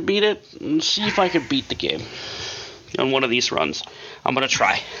 Trying to beat it and see if I can beat the game on one of these runs. I'm going to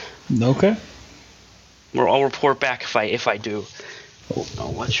try. Okay. Or I'll report back if I do.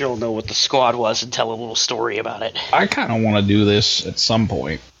 I'll let you all know what the squad was and tell a little story about it. I kind of want to do this at some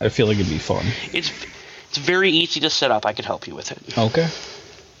point. I feel like it'd be fun. It's very easy to set up. I could help you with it. Okay.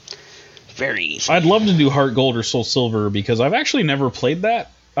 Very easy. I'd love to do Heart Gold or Soul Silver because I've actually never played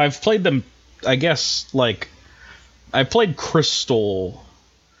that. I've played them, I guess, like... I played Crystal,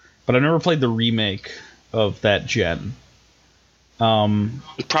 but I've never played the remake of that gen.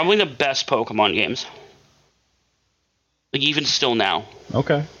 Probably the best Pokemon games. Like, even still now.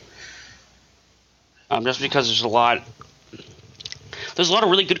 Okay. Just because there's a lot of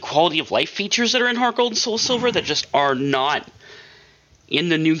really good quality of life features that are in Heart Gold and Soul Silver that just are not in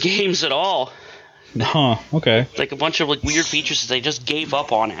the new games at all. Huh, okay. Like a bunch of like weird features that they just gave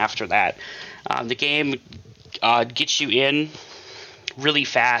up on after that. The game gets you in really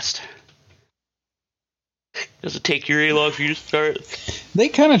fast. Does it take you really long for you to start? They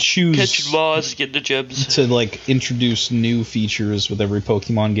kind of choose catching laws, getting the gems to like introduce new features with every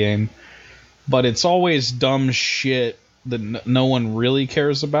Pokemon game, but it's always dumb shit that no one really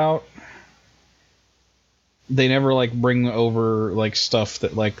cares about. They never like bring over like stuff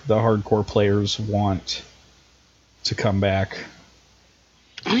that like the hardcore players want to come back.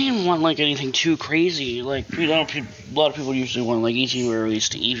 I don't even want like anything too crazy. Like a lot of people usually want like easy release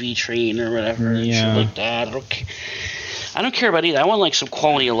to EV Train or whatever, and shit like that. I don't care about either. I want like some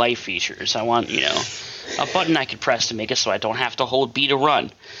quality of life features. I want a button I could press to make it so I don't have to hold B to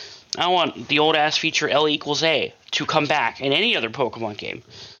run. I want the old-ass feature L equals A to come back in any other Pokemon game.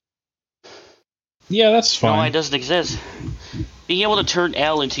 Yeah, that's fine. No, why it doesn't exist. Being able to turn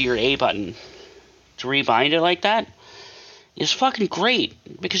L into your A button to rebind it like that is fucking great,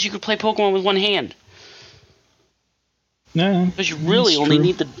 because you could play Pokemon with one hand. Yeah, because you really only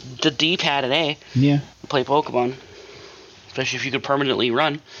need the D-pad and A to play Pokemon. Especially if you could permanently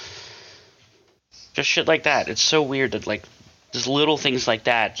run. Just shit like that. It's so weird that, like, just little things like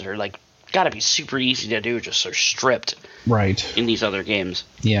that are, like, gotta be super easy to do, just so stripped. Right. In these other games.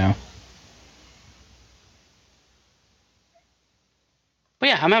 Yeah. But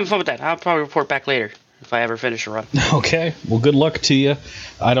yeah, I'm having fun with that. I'll probably report back later if I ever finish a run. Okay. Well, good luck to you.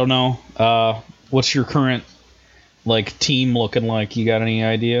 I don't know. What's your current, like, team looking like? You got any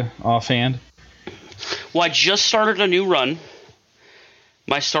idea offhand? Well, I just started a new run.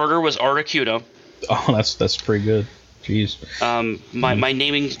 My starter was Articuno. Oh, that's pretty good. Jeez. My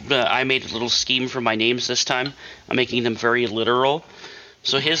naming, I made a little scheme for my names this time. I'm making them very literal.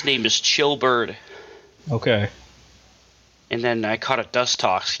 So his name is Chillbird. Okay. And then I caught a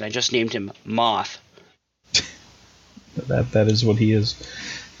Dustox, and I just named him Moth. That is what he is.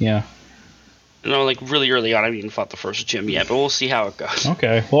 Yeah. No, like, really early on, I haven't even fought the first gym yet, but we'll see how it goes.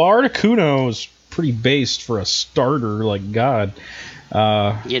 Okay. Well, Articuno is pretty based for a starter, like, God.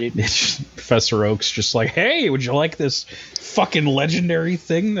 Yeah, dude. Professor Oak's just like, hey, would you like this fucking legendary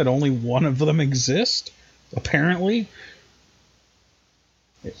thing that only one of them exists? Apparently.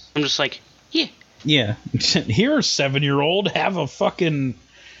 I'm just like, yeah. Yeah. Here, 7-year-old, have a fucking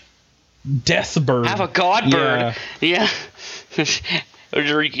death bird. Have a god bird. Yeah.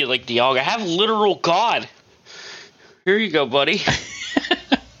 Or you get like Dialga. Have literal god. Here you go, buddy.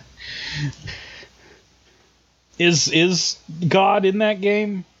 Is God in that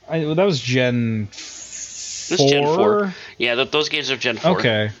game? That was Gen 4? This Gen 4. Yeah, those games are Gen 4.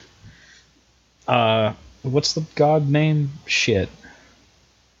 Okay. What's the god name? Shit.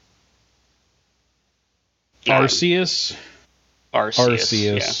 Arceus?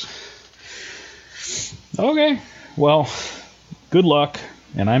 Arceus. Yeah. Okay. Well, good luck,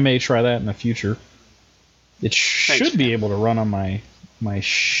 and I may try that in the future. It should be able to run on my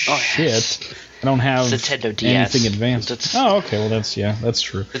shit. Yes. I don't have Nintendo DS. Anything advanced. Oh, okay. Well, that's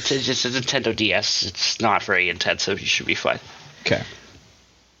true. It's just a Nintendo DS. It's not very intensive. You should be fine. Okay.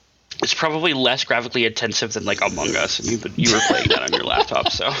 It's probably less graphically intensive than, like, Among Us, and you were playing that on your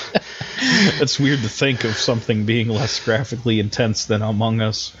laptop, so. It's weird to think of something being less graphically intense than Among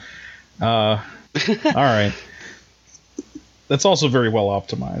Us. All right. That's also very well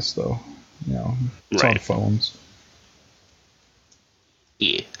optimized, though. You know, it's on phones.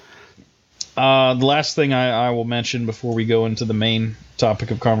 Yeah. The last thing I will mention before we go into the main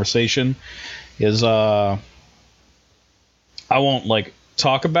topic of conversation is I won't, like,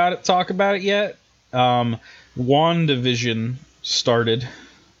 talk about it yet. WandaVision started,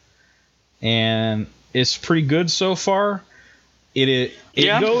 and it's pretty good so far. It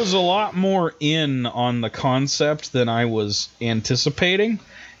goes a lot more in on the concept than I was anticipating,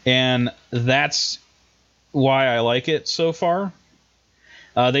 and that's why I like it so far.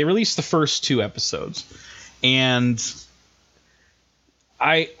 They released the first 2 episodes, and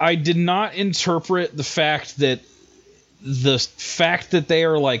I did not interpret the fact that they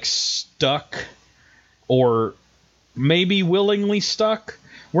are, like, stuck, or maybe willingly stuck.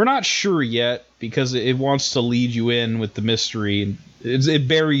 We're not sure yet, because it wants to lead you in with the mystery, and it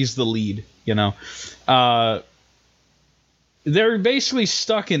buries the lead, you know. They're basically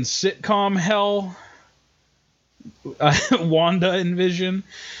stuck in sitcom hell. Wanda and Vision.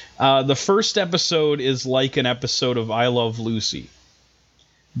 The first episode is like an episode of I Love Lucy.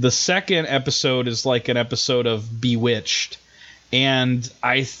 The second episode is like an episode of Bewitched. And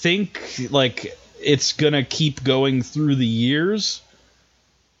I think, like, it's gonna keep going through the years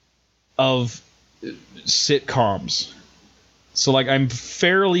of sitcoms. So, like, I'm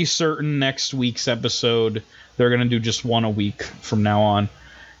fairly certain next week's episode, they're gonna do just one a week from now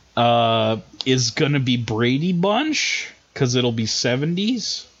on, is gonna be Brady Bunch, because it'll be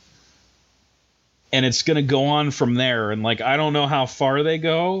 70s. And it's gonna go on from there. And, like, I don't know how far they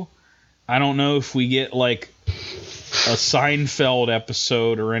go. I don't know if we get, like, a Seinfeld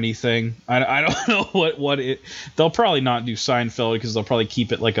episode or anything. I don't know what it... They'll probably not do Seinfeld, because they'll probably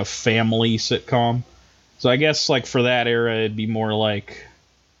keep it like a family sitcom. So I guess, like, for that era, it'd be more like,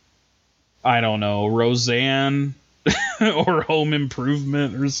 I don't know, Roseanne or Home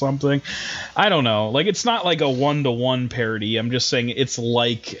Improvement or something. I don't know. Like, it's not like a one-to-one parody. I'm just saying it's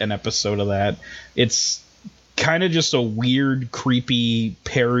like an episode of that. It's kind of just a weird, creepy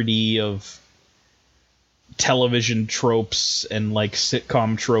parody of television tropes and like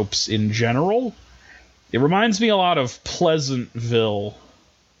sitcom tropes in general. It reminds me a lot of Pleasantville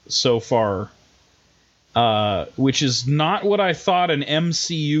so far, which is not what I thought an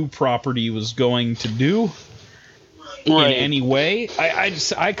MCU property was going to do in any way.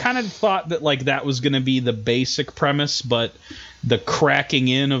 I kind of thought that like that was going to be the basic premise, but the cracking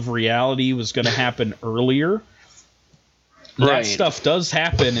in of reality was going to happen earlier. That stuff does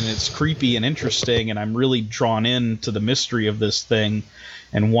happen, and it's creepy and interesting, and I'm really drawn into the mystery of this thing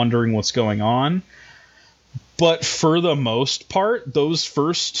and wondering what's going on. But for the most part, those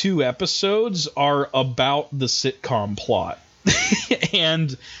first 2 episodes are about the sitcom plot.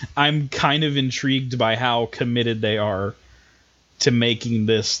 And I'm kind of intrigued by how committed they are to making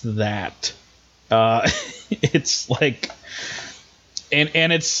this that. It's like...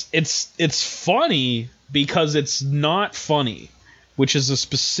 And it's funny because it's not funny, which is a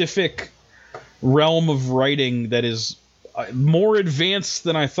specific realm of writing that is more advanced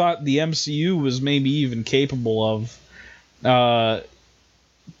than I thought the MCU was maybe even capable of.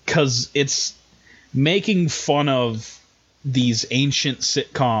 Because it's making fun of these ancient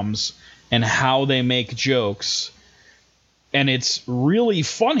sitcoms and how they make jokes. And it's really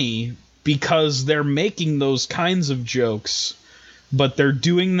funny because they're making those kinds of jokes, but they're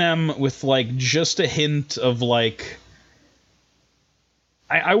doing them with like just a hint of like,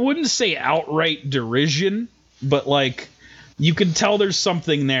 I wouldn't say outright derision, but like you can tell there's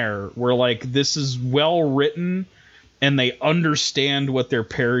something there where like this is well written and they understand what they're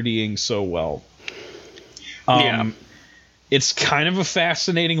parodying so well. It's kind of a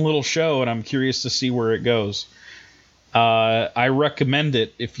fascinating little show, and I'm curious to see where it goes. I recommend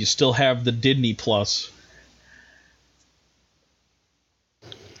it if you still have the Disney Plus.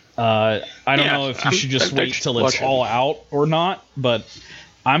 I don't know if you should just wait till it's all out or not, but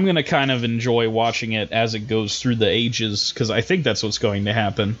I'm going to kind of enjoy watching it as it goes through the ages, because I think that's what's going to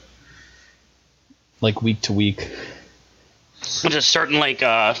happen. Like, week to week. Is it certain, like,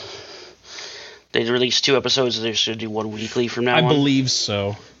 they release 2 episodes, and they should do 1 weekly from now on? I believe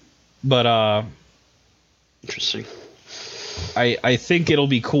so. But, interesting. I think it'll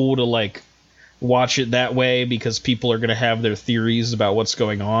be cool to, like, watch it that way, because people are going to have their theories about what's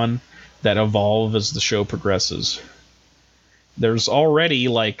going on that evolve as the show progresses. There's already,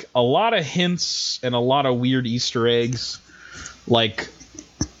 like, a lot of hints and a lot of weird Easter eggs. Like,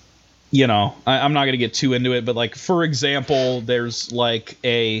 you know, I'm not going to get too into it, but, like, for example, there's, like,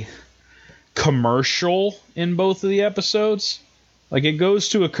 a commercial in both of the episodes. Like, it goes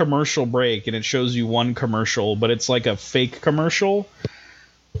to a commercial break, and it shows you one commercial, but it's, like, a fake commercial.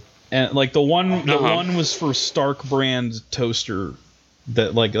 And, like, the one was for Stark brand toaster.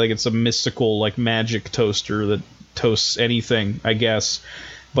 That, like it's a mystical, like, magic toaster that toasts anything, I guess.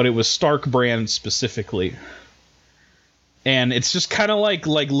 But it was Stark brand specifically. And it's just kind of like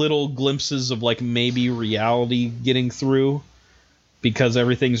little glimpses of, like, maybe reality getting through, because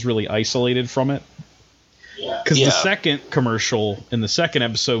everything's really isolated from it. Because the second commercial in the second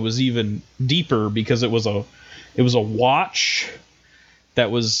episode was even deeper, because it was a watch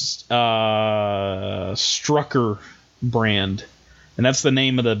that was Strucker brand. And that's the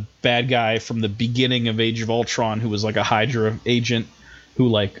name of the bad guy from the beginning of Age of Ultron, who was like a Hydra agent who,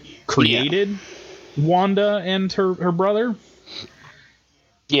 like, created Wanda and her brother.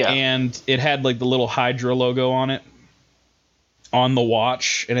 Yeah. And it had, like, the little Hydra logo on it, on the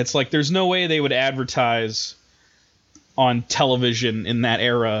watch. And it's like, there's no way they would advertise on television in that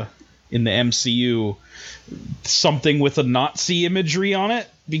era, in the MCU, something with a Nazi imagery on it,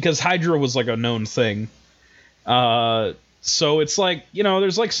 because Hydra was, like, a known thing. So it's like, you know,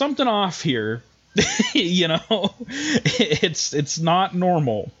 there's, like, something off here. You know? It's not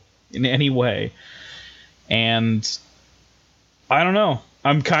normal in any way. And I don't know.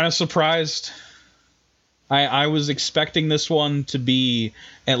 I'm kind of surprised. I was expecting this one to be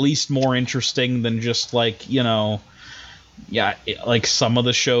at least more interesting than just, like, you know, like some of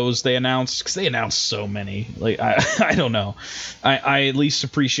the shows they announced, because they announced so many. Like, I don't know. I at least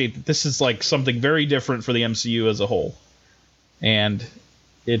appreciate that this is, like, something very different for the MCU as a whole. And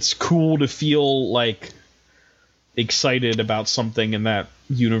it's cool to feel, like, excited about something in that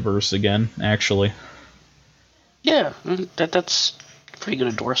universe again, actually. Yeah, that's a pretty good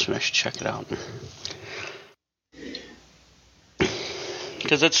endorsement. I should check it out.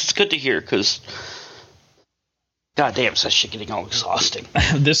 Because it's good to hear, because god damn, is that shit getting all exhausting.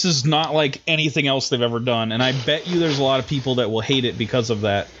 This is not like anything else they've ever done, and I bet you there's a lot of people that will hate it because of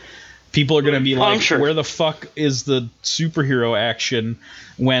that. People are going to be like, sure. Where the fuck is the superhero action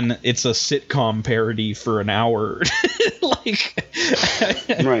when it's a sitcom parody for an hour? Like,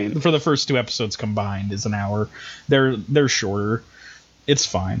 right. For the first 2 episodes combined is an hour. They're shorter. It's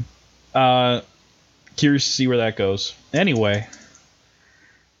fine. Curious to see where that goes. Anyway,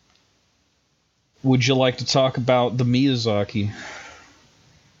 would you like to talk about the Miyazaki?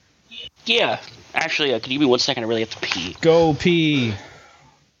 Yeah. Actually, can you give me 1 second? I really have to pee. Go pee.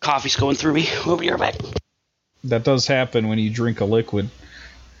 Coffee's going through me. We'll be right back. That does happen when you drink a liquid.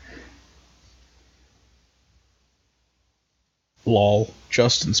 Lol.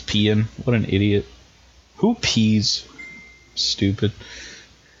 Justin's peeing. What an idiot. Who pees? Stupid.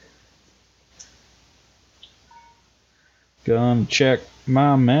 Gonna check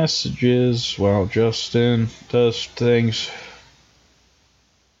my messages while Justin does things.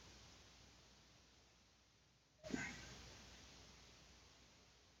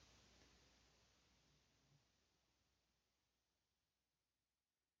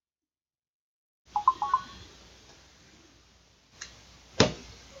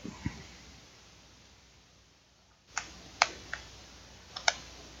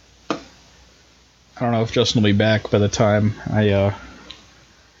 I don't know if Justin will be back by the time I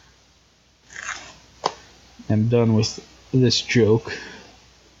am done with this joke.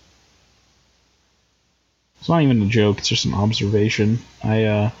 It's not even a joke, it's just an observation.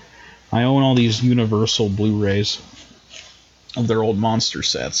 I own all these Universal Blu-rays of their old monster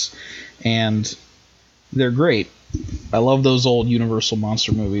sets, and they're great. I love those old Universal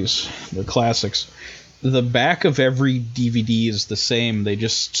monster movies. They're classics. The back of every DVD is the same. They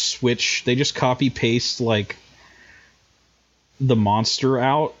just copy paste like the monster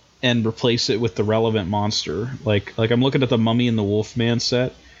out and replace it with the relevant monster. Like I'm looking at the Mummy and the Wolfman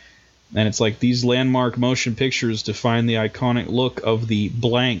set, and it's like these landmark motion pictures define the iconic look of the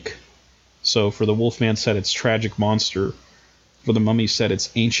blank. So for the Wolfman set, it's tragic monster. For the Mummy set,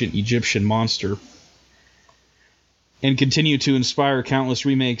 it's ancient Egyptian monster. And continue to inspire countless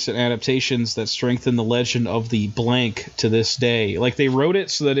remakes and adaptations that strengthen the legend of the blank to this day. Like, they wrote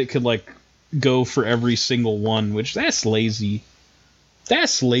it so that it could, like, go for every single one, which, that's lazy.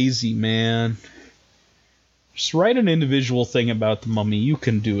 That's lazy, man. Just write an individual thing about the Mummy. You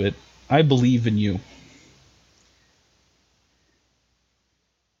can do it. I believe in you.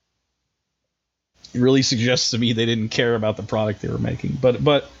 It really suggests to me they didn't care about the product they were making.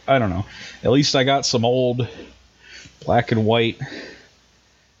 But I don't know. At least I got some old black and white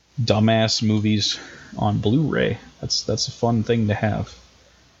dumbass movies on Blu-ray. That's a fun thing to have.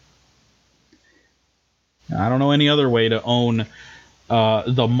 I don't know any other way to own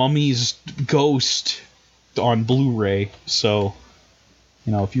The Mummy's Ghost on Blu-ray. So,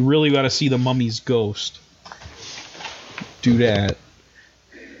 you know, if you really got to see The Mummy's Ghost, do that.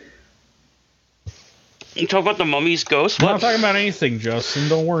 You talk about The Mummy's Ghost? I'm not talking about anything, Justin.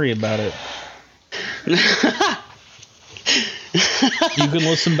 Don't worry about it. You can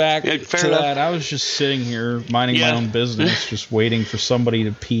listen back to that. I was just sitting here minding my own business, just waiting for somebody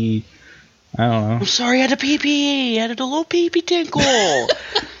to pee. I don't know. I'm sorry, I had to pee-pee. I had a little pee-pee tinkle.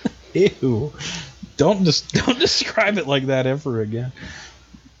 Ew. Don't describe it like that ever again.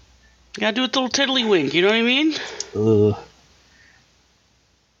 You gotta do a little tiddlywink, you know what I mean? Ugh.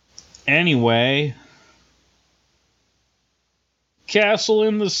 Anyway. Castle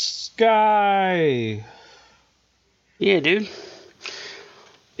in the Sky. Yeah, dude.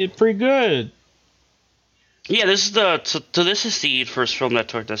 It's pretty good. Yeah, this is the first film that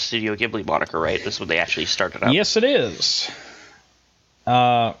took the Studio Ghibli moniker, right? This is when they actually started out. Yes, it is.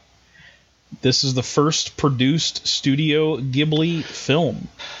 This is the first produced Studio Ghibli film.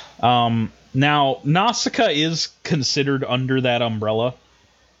 Now, Nausicaa is considered under that umbrella.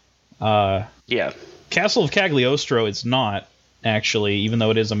 Yeah. Castle of Cagliostro, it's not, actually, even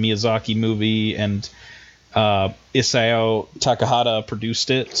though it is a Miyazaki movie, and Isao Takahata produced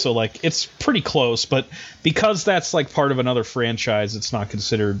it, so like it's pretty close, but because that's like part of another franchise, it's not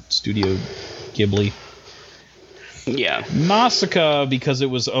considered Studio Ghibli. Yeah. Nausicaa, because it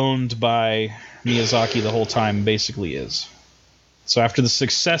was owned by Miyazaki the whole time, basically is. So after the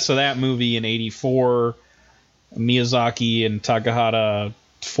success of that movie in '84, Miyazaki and Takahata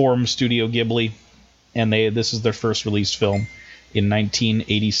formed Studio Ghibli, and this is their first released film in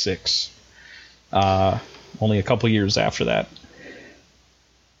 1986. Only a couple years after that.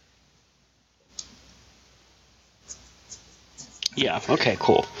 Yeah, okay,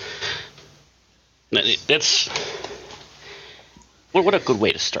 cool. That's... What a good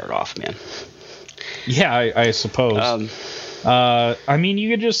way to start off, man. Yeah, I suppose. I mean, you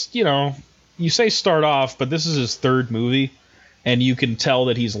could just, you say start off, but this is his third movie. and you can tell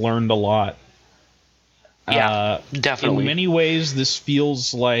that he's learned a lot. Yeah, definitely. In many ways, this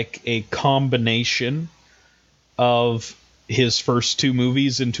feels like a combination of his first two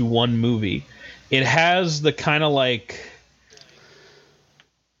movies into one movie. It has the kind of like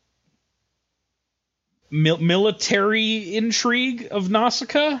military intrigue of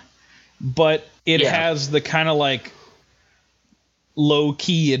Nausicaa, but it has the kind of like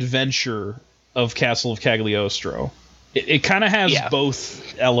low-key adventure of Castle of Cagliostro. It kind of has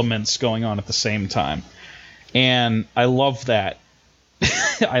both elements going on at the same time. And I love that.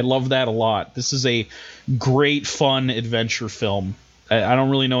 I love that a lot. This is a great, fun adventure film. I don't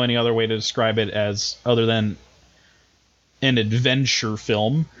really know any other way to describe it other than an adventure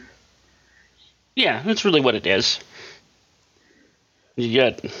film. Yeah, that's really what it is. You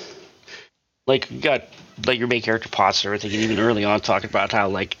got your main character Potts and everything, and even early on talking about how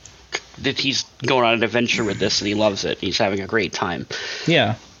that he's going on an adventure with this and he loves it. He's having a great time.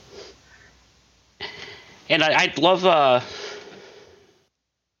 Yeah. And I love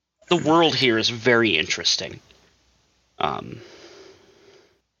the world here is very interesting. I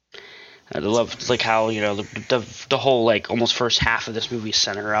love how the whole almost first half of this movie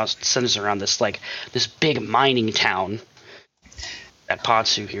centers around this big mining town that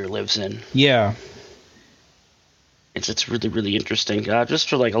Potsu here lives in. Yeah. It's really, really interesting. Just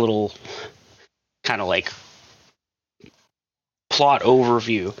for a little kind of plot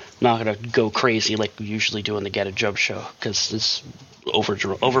overview. I'm not gonna go crazy like we usually do in the Get a Job show because it's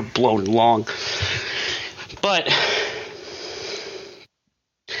overblown and long. But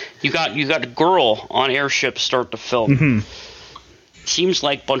you got a girl on airship start to film. Mm-hmm. Seems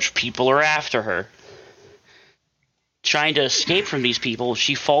like a bunch of people are after her. Trying to escape from these people,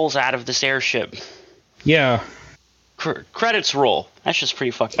 she falls out of this airship. Yeah. Credits roll. That's just pretty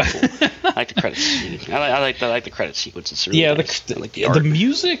fucking cool. I like the credits scene. I like the credit sequence. It's really nice. I like the art. The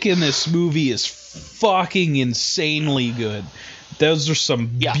music in this movie is fucking insanely good. Those are some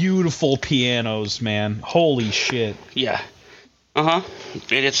beautiful pianos, man. Holy shit. Yeah.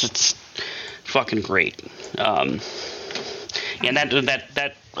 It's fucking great. And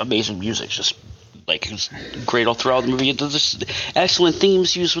that amazing music just is great all throughout the movie. There's excellent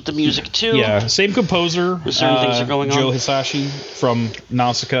themes used with the music too. Yeah, same composer. Certain things are going Joe on. Hisashi from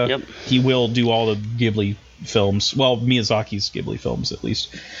Nausicaa. Yep. He will do all the Ghibli films. Well, Miyazaki's Ghibli films at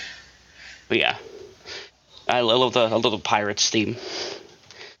least. But yeah, I love the Pirates theme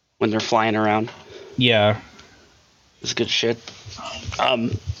when they're flying around. Yeah, it's good shit.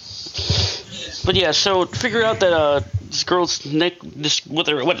 But yeah, so figure out that this girl's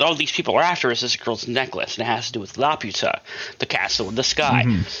what all these people are after is this girl's necklace, and it has to do with Laputa, the castle in the sky.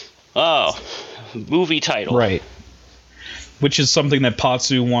 Mm-hmm. Oh, movie title. Right. Which is something that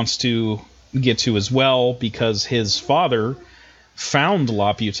Potsu wants to get to as well, because his father found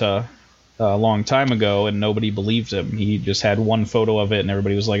Laputa a long time ago, and nobody believed him. He just had one photo of it, and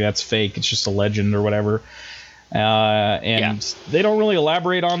everybody was like, that's fake, it's just a legend or whatever. They don't really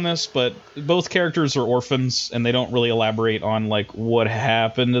elaborate on this, but both characters are orphans, and they don't really elaborate on what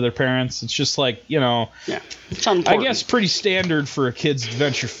happened to their parents. It's just it's unimportant. I guess pretty standard for a kid's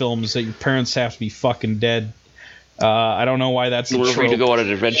adventure film is that your parents have to be fucking dead. I don't know why that's a trope. We're free to go on an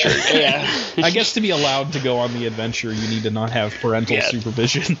adventure. Yeah. I guess to be allowed to go on the adventure, you need to not have parental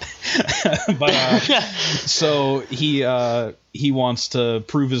supervision. But so he wants to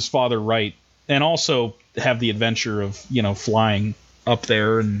prove his father right, and also have the adventure of flying up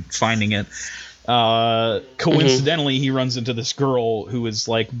there and finding it. Coincidentally, he runs into this girl who is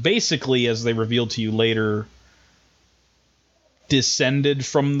basically, as they reveal to you later, descended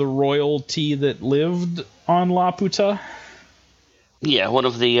from the royalty that lived on Laputa. Yeah, one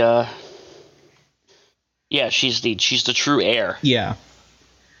of the she's the true heir. Yeah.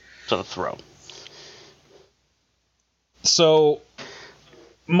 To the throne. So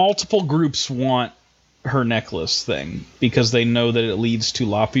multiple groups want her necklace thing because they know that it leads to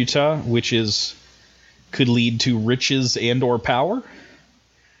Laputa, which could lead to riches and or power.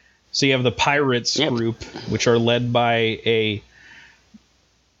 So you have the pirates group, which are led by a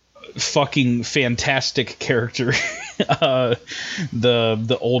fucking fantastic character,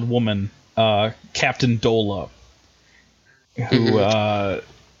 the old woman, Captain Dola, who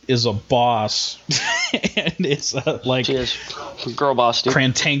is a boss and is she is girl boss, dude.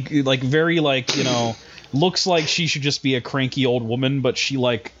 Very looks like she should just be a cranky old woman, but she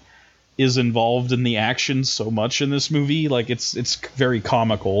is involved in the action so much in this movie. It's very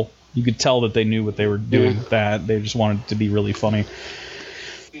comical. You could tell that they knew what they were doing with that. They just wanted it to be really funny.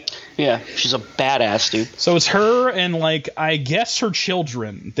 Yeah, she's a badass, dude. So it's her and I guess her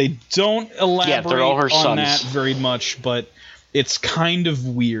children. They don't elaborate they're all her on sons. that very much, but it's kind of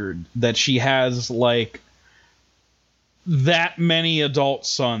weird that she has, like, that many adult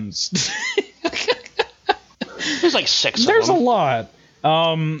sons. There's like 6 of them. There's a lot.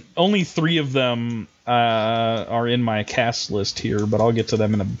 Only 3 of them are in my cast list here, but I'll get to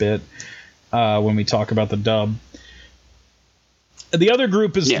them in a bit when we talk about the dub. The other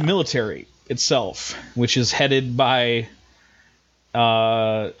group is the military itself, which is headed by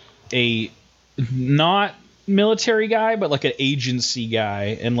a not military guy, but like an agency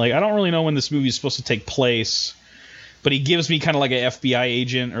guy. And like, I don't really know when this movie is supposed to take place, but he gives me kind of like an FBI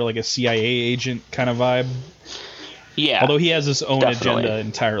agent or like a CIA agent kind of vibe. Yeah. Although he has his own agenda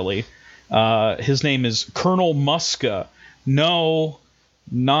entirely. His name is Colonel Muska. No,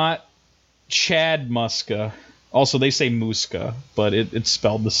 not Chad Muska. Also, they say Muska, but it's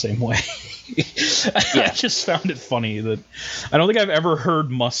spelled the same way. I just found it funny that I don't think I've ever heard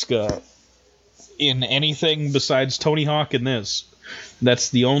Muska in anything besides Tony Hawk in this. That's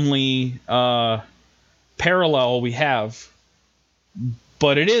the only parallel we have.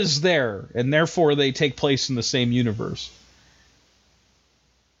 But it is there, and therefore they take place in the same universe.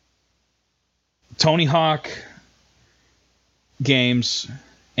 Tony Hawk games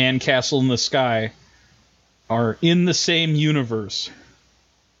and Castle in the Sky are in the same universe.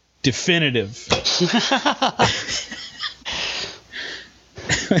 Definitive.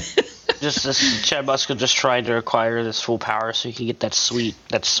 Just Chad Muska just trying to acquire this full power so he can get that sweet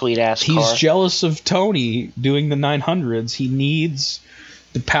ass car. He's jealous of Tony doing the 900s. He needs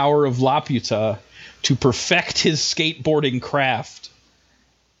the power of Laputa to perfect his skateboarding craft.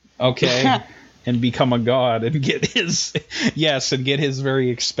 Okay? And become a god and get his very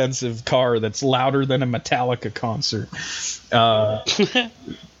expensive car that's louder than a Metallica concert.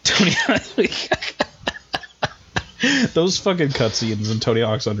 Tony those fucking cutscenes in Tony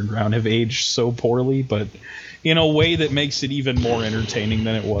Hawk's Underground have aged so poorly, but in a way that makes it even more entertaining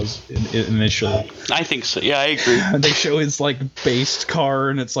than it was initially. I think so. Yeah, I agree. They show his like based car,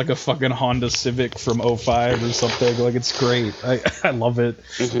 and it's like a fucking Honda Civic from 2005 or something. Like, it's great. I love it.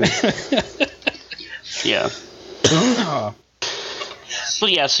 Mm-hmm. Yeah.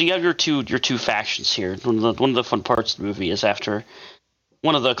 But yeah, so you have your two factions here. One of the fun parts of the movie is after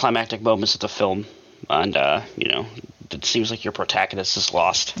one of the climactic moments of the film, and it seems like your protagonist is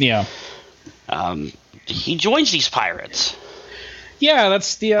lost. Yeah. He joins these pirates. Yeah,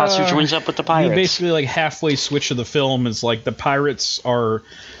 that's the Patsu joins up with the pirates. Basically, like, halfway switch of the film is like the pirates are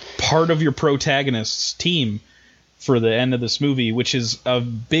part of your protagonist's team for the end of this movie, which is a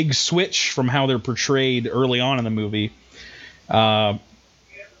big switch from how they're portrayed early on in the movie. Yeah,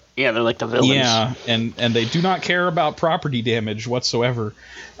 they're like the villains. Yeah, and they do not care about property damage whatsoever.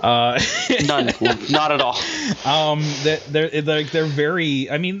 None, not at all. They're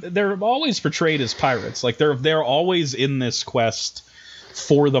very. I mean, they're always portrayed as pirates. Like, they're always in this quest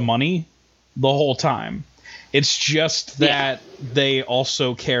for the money the whole time. It's just that they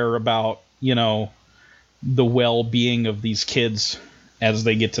also care about, the well-being of these kids as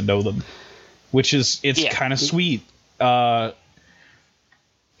they get to know them, which is kind of sweet.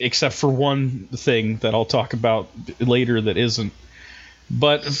 Except for one thing that I'll talk about later that isn't.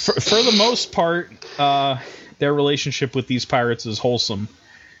 But for the most part, their relationship with these pirates is wholesome,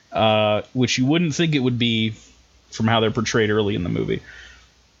 which you wouldn't think it would be from how they're portrayed early in the movie.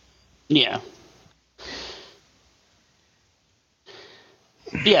 Yeah.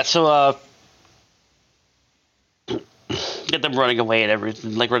 Yeah, so get them running away and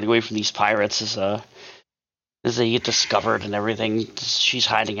everything, like running away from these pirates as they get discovered and everything. She's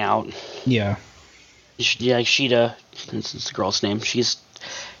hiding out. Yeah. Sheeta, that's the girl's name. She's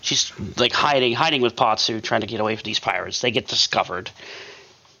like hiding with Patsu, trying to get away from these pirates. They get discovered,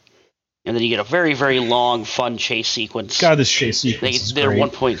 and then you get a very, very long, fun chase sequence. God, this chase sequence is great.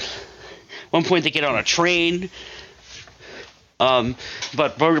 At one point they get on a train.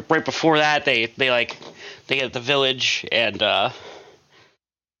 But right before that, they get at the village, and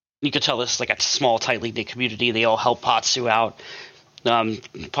you could tell this is like a small, tightly knit community. They all help Patsu out.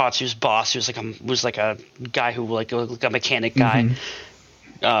 Patsu's boss, was like a guy who like a mechanic guy,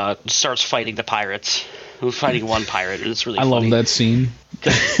 starts fighting the pirates. Who's fighting one pirate, and it's really funny. I love that scene.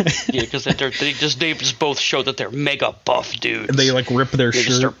 Yeah, because they just both show that they're mega buff dudes. And they like rip their shirt. They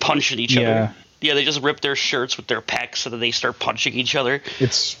just start punching each other. Yeah, they just rip their shirts with their pecs, and then they start punching each other.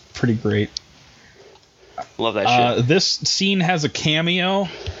 It's pretty great. Love that shit. This scene has a cameo,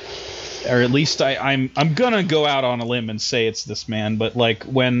 or at least I'm gonna go out on a limb and say it's this man, but like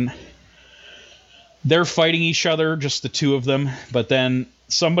when they're fighting each other, just the two of them, but then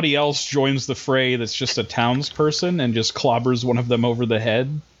somebody else joins the fray that's just a townsperson and just clobbers one of them over the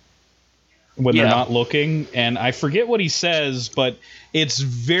head. when they're not looking, and I forget what he says, but it's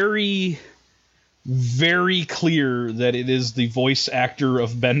very, very clear that it is the voice actor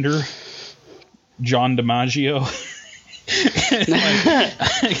of Bender, John DiMaggio.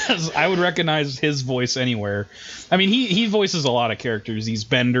 Because I would recognize his voice anywhere. I mean, he voices a lot of characters. He's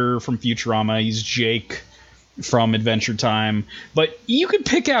Bender from Futurama. He's Jake from Adventure Time. But you could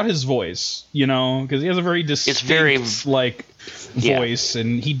pick out his voice, because he has a very distinct, voice,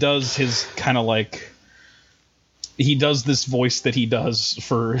 and he does his kind of he does this voice that he does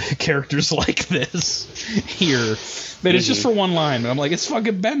for characters like this here. But it's just for one line. I'm like, it's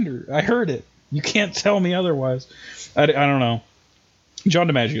fucking Bender. I heard it. You can't tell me otherwise. I don't know. John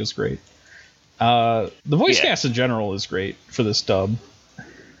DiMaggio is great. The voice cast in general is great for this dub.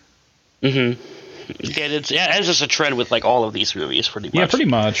 Mm-hmm. Yeah, it's just a trend with all of these movies, pretty much. Yeah, pretty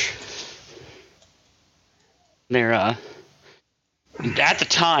much. They're at the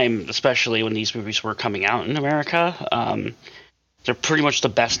time, especially when these movies were coming out in America, they're pretty much the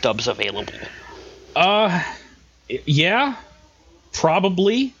best dubs available. Yeah,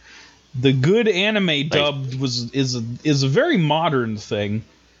 probably. The good anime dub is a very modern thing.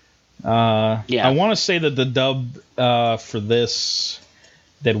 I want to say that the dub for this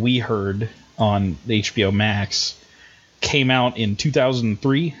that we heard on HBO Max came out in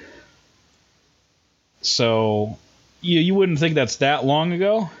 2003. So you wouldn't think that's that long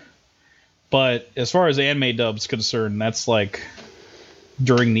ago. But as far as anime dub's concerned, that's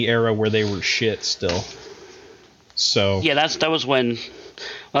during the era where they were shit still. So yeah, that was when.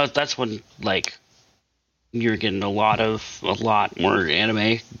 Well, that's when you're getting a lot more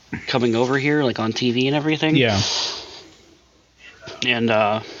anime coming over here, on TV and everything. Yeah. And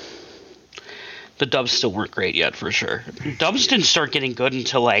the dubs still weren't great yet, for sure. Dubs didn't start getting good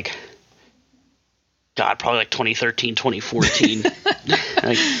until probably 2013, 2014.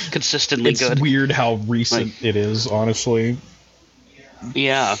 Consistently good. It's weird how recent it is, honestly.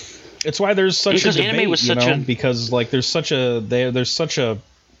 Yeah. It's why there's such a debate, anime was such because there's such a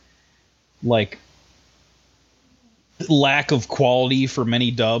lack of quality for many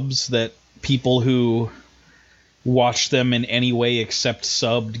dubs that people who watch them in any way except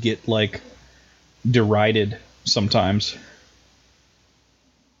subbed get derided sometimes.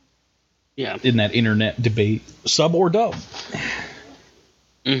 Yeah. In that internet debate, sub or dub.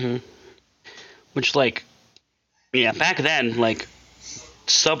 Mm-hmm. Which back then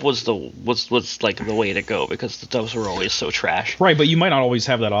sub was the way to go because the dubs were always so trash. Right, but you might not always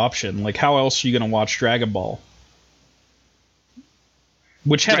have that option. How else are you going to watch Dragon Ball?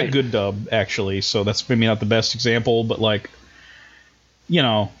 Which had a good dub, actually, so that's maybe not the best example, but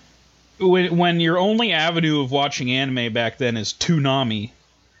when your only avenue of watching anime back then is Toonami,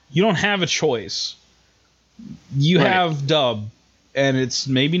 you don't have a choice. You have dub, and it's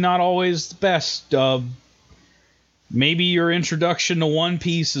maybe not always the best dub. Maybe your introduction to One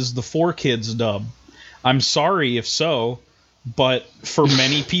Piece is the 4Kids dub. I'm sorry if so, but for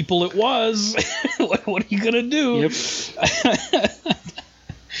many people it was. What are you going to do? Yep.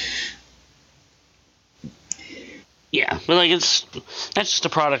 Yeah, but that's just a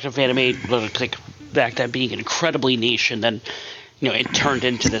product of anime back then being incredibly niche, and then it turned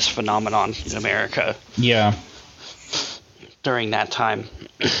into this phenomenon in America. Yeah. During that time.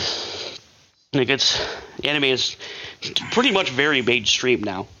 Anime is pretty much very mainstream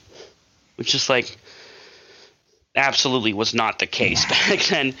now, which is absolutely was not the case back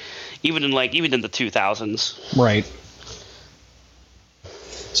then, even in the 2000s. Right.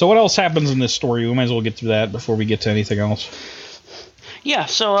 So what else happens in this story? We might as well get through that before we get to anything else. Yeah.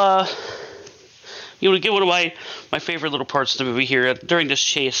 So we get one of my favorite little parts of the movie here. During this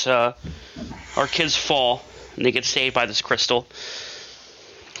chase, our kids fall and they get saved by this crystal,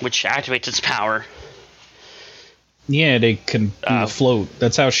 which activates its power. Yeah, they can float.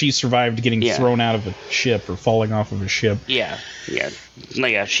 That's how she survived getting thrown out of a ship or falling off of a ship. Yeah.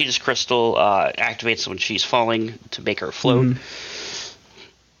 She just crystal activates when she's falling to make her float. Mm-hmm.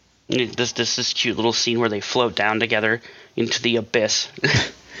 This cute little scene where they float down together into the abyss.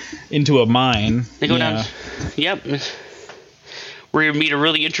 Into a mine. They go down. Yep. Where you meet a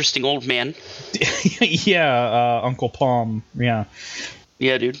really interesting old man. Yeah, Uncle Palm. Yeah.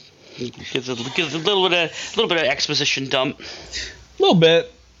 Yeah, dude. Gives a little bit of exposition dump. A little bit.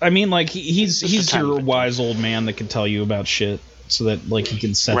 I mean, he's your wise old man that can tell you about shit, so that he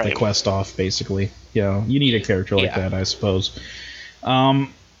can set the quest off. Basically, you need a character like that, I suppose. I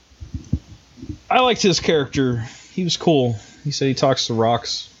liked his character. He was cool. He said he talks to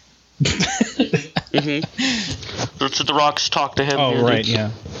rocks. Mm-hmm. So the rocks talk to him. Oh, right,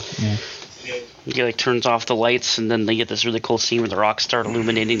 yeah. he like turns off the lights, and then they get this really cool scene where the rocks start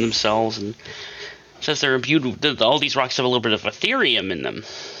illuminating themselves, and it says they're imbued. All these rocks have a little bit of Ethereum in them,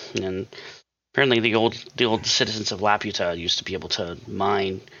 and apparently the old citizens of Laputa used to be able to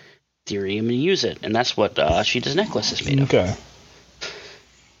mine Ethereum and use it, and that's what Sheeta's necklace is made of. Okay.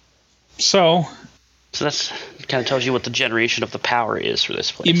 So that's kind of tells you what the generation of the power is for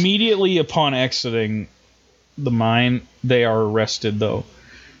this place. Immediately upon exiting the mine, they are arrested, though.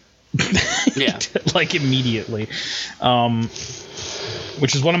 Yeah. Like, immediately.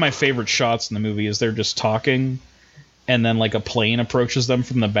 Which is one of my favorite shots in the movie, is they're just talking, and then, like, a plane approaches them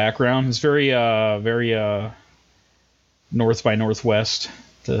from the background. It's very North by Northwest,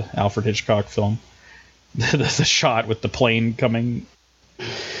 the Alfred Hitchcock film. The shot with the plane coming.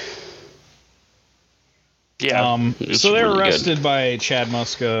 Yeah. So they're really arrested good. by Chad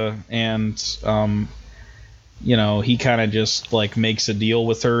Muska, and he kind of just like makes a deal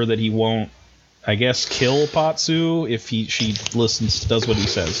with her that he won't, I guess, kill Patsu if she listens, does what he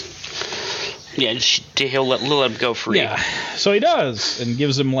says. Yeah, he'll let him go free. Yeah, so he does, and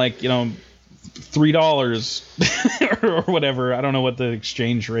gives him like $3 or whatever. I don't know what the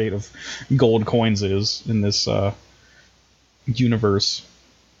exchange rate of gold coins is in this universe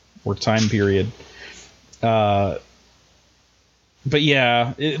or time period. But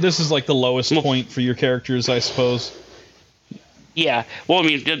yeah, this is like the lowest point for your characters, I suppose. Yeah, well, I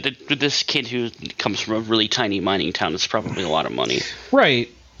mean, this kid who comes from a really tiny mining town is probably a lot of money.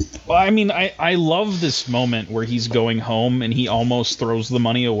 Right. Well, I mean, I love this moment where he's going home and he almost throws the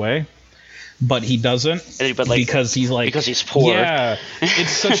money away, but he doesn't, because he's poor. Yeah,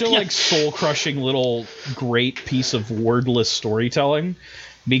 it's such a like soul-crushing little great piece of wordless storytelling.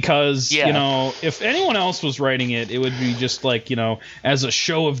 Because, if anyone else was writing it, it would be just like, as a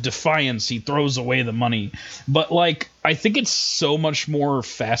show of defiance, he throws away the money. But, like, I think it's so much more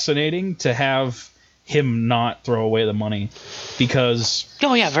fascinating to have him not throw away the money. Because...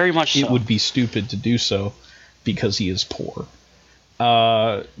 Oh, yeah, very much so. It would be stupid to do so because he is poor.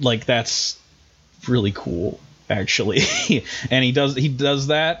 That's really cool, actually. And he does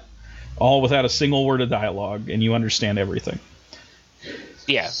that all without a single word of dialogue, and you understand everything.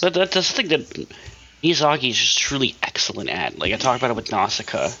 Yeah, that's the thing that Miyazaki is just truly excellent at. Like, I talked about it with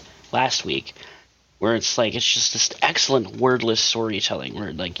Nausicaa last week, where it's just this excellent wordless storytelling,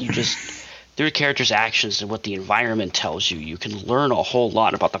 where, like, you just, through the character's actions and what the environment tells you, you can learn a whole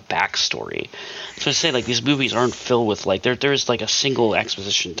lot about the backstory. So I say, like, these movies aren't filled with, like, there's, like, a single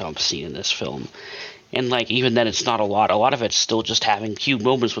exposition dump scene in this film. And, like, even then, it's not a lot. A lot of it's still just having cute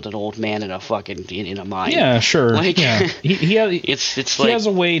moments with an old man in a fucking in a mine. Yeah, sure. Like, yeah. He has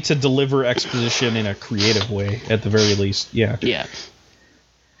a way to deliver exposition in a creative way, at the very least. Yeah. Yeah.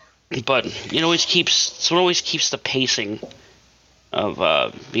 But it always keeps the pacing of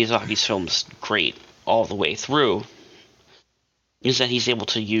Miyazaki's films great all the way through. Is that he's able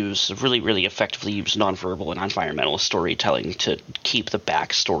to really effectively use nonverbal and environmental storytelling to keep the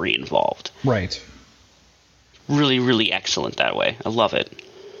backstory involved. Right. Really, really excellent that way. I love it.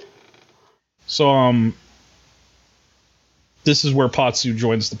 So, this is where Patsu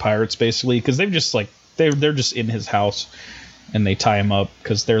joins the pirates, basically, because they've just, like, they're just in his house, and they tie him up,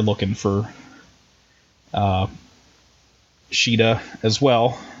 because they're looking for, Sheeta as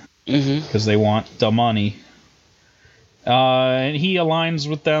well, because they want the money. And he aligns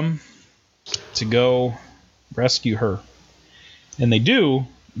with them to go rescue her. And they do.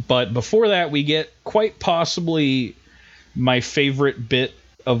 But before that, we get quite possibly my favorite bit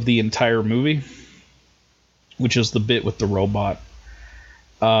of the entire movie, which is the bit with the robot.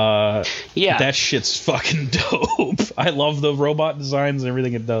 Yeah. That shit's fucking dope. I love the robot designs and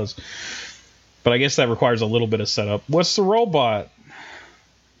everything it does. But I guess that requires a little bit of setup. What's the robot?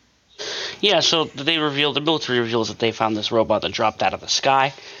 Yeah, so the military reveals that they found this robot that dropped out of the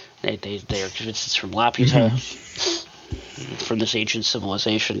sky. They are convinced it's from Laputa. From this ancient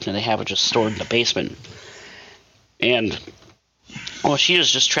civilization, and they have it just stored in the basement. And while she is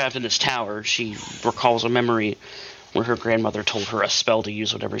just trapped in this tower, she recalls a memory where her grandmother told her a spell to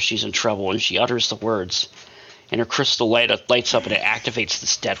use whenever she's in trouble, and she utters the words, and her crystal lights up, and it activates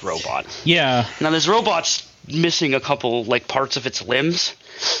this dead robot. Yeah. Now, this robot's missing a couple, like, parts of its limbs.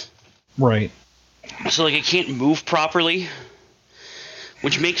 Right. So, like, it can't move properly,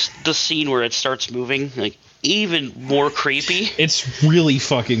 which makes the scene where it starts moving, like, even more creepy. It's really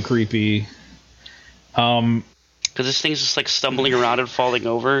fucking creepy. Because this thing's just like stumbling around and falling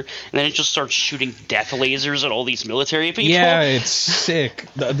over, and then it just starts shooting death lasers at all these military people. Yeah, it's sick.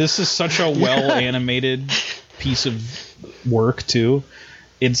 This is such a well-animated piece of work, too.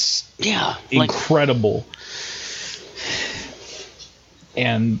 It's incredible.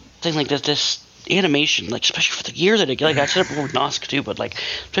 And thing like this animation, like especially for the year that it, like I said it before with Nosk too, but like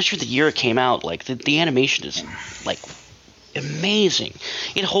especially for the year it came out, like the animation is like amazing.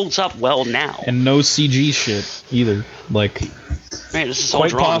 It holds up well now. And no CG shit either. Like, right, this is quite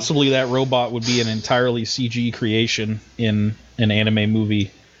all drawn. possibly that robot would be an entirely CG creation in an anime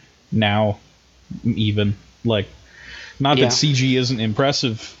movie now, even. Like, not that CG isn't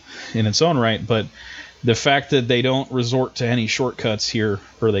impressive in its own right, but the fact that they don't resort to any shortcuts here,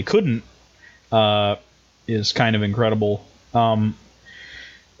 or they couldn't, is kind of incredible. I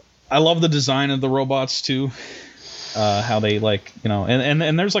love the design of the robots too. How they, like, you know,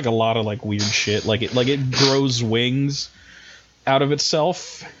 and there's like a lot of like weird shit. Like it grows wings out of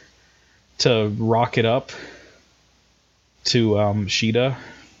itself to rocket up to Sheeta.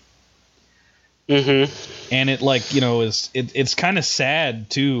 Mm-hmm. And it, like, you know, it's kind of sad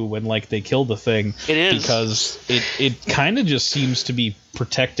too when like they kill the thing. It is, because it kind of just seems to be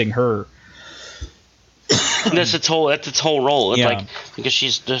protecting her. That's its whole role. It's Yeah. like, because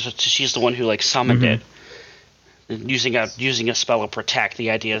she's the one who like summoned it. Using a spell of protect, the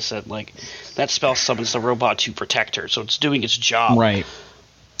idea is that like that spell summons the robot to protect her, so it's doing its job. Right.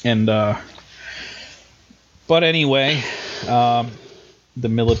 And but anyway, the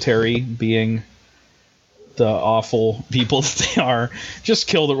military, being the awful people that they are, just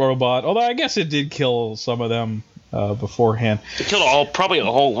kill the robot. Although I guess it did kill some of them beforehand. It killed probably a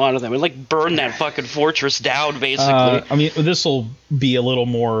whole lot of them. It like burned that fucking fortress down, basically. I mean, this will be a little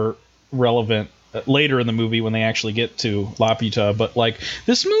more relevant later in the movie when they actually get to Laputa, but like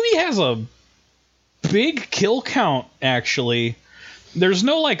this movie has a big kill count. Actually, there's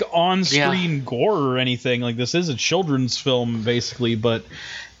no like on-screen gore or anything. Like, this is a children's film basically, but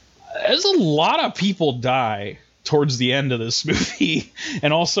there's a lot of people die towards the end of this movie,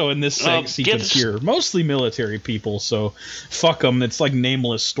 and also in this sequence here, mostly military people, so fuck them. It's like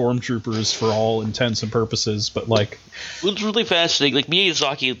nameless stormtroopers for all intents and purposes, but like, it's really fascinating. Like,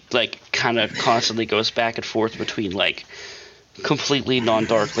 Miyazaki like kind of constantly goes back and forth between like completely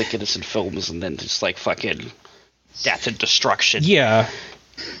non-dark, like innocent films, and then just like fucking death and destruction. Yeah.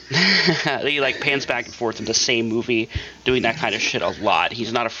 He like pans back and forth in the same movie, doing that kind of shit a lot.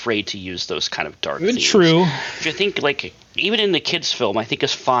 He's not afraid to use those kind of dark themes. True. Which I think, like, even in the kids' film, I think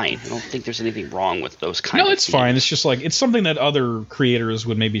is fine. I don't think there's anything wrong with those kind of No, it's themes. fine. It's just like, it's something that other creators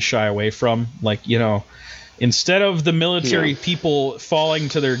would maybe shy away from. Like, you know, instead of the military people falling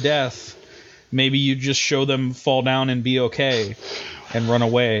to their death, maybe you just show them fall down and be okay and run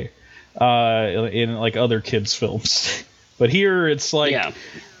away in like other kids' films. But here it's like,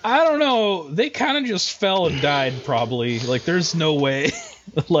 I don't know, they kind of just fell and died probably. Like, there's no way.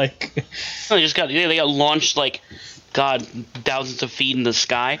 Like, they got launched like, God, thousands of feet in the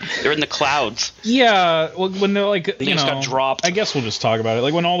sky. They're in the clouds. Yeah, well, when they're like, they just got dropped. I guess we'll just talk about it.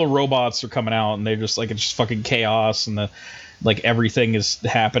 Like, when all the robots are coming out and they're just like, it's just fucking chaos, and the like everything is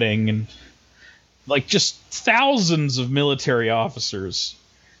happening, and like just thousands of military officers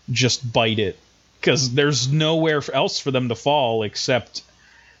just bite it, because there's nowhere else for them to fall except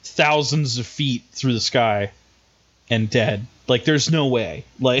thousands of feet through the sky and dead. Like, there's no way.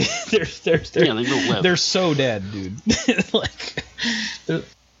 Like, they're so dead, dude. Like,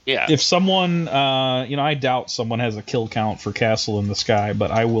 if someone, you know, I doubt someone has a kill count for Castle in the Sky,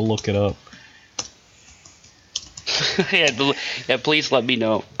 but I will look it up. yeah, please let me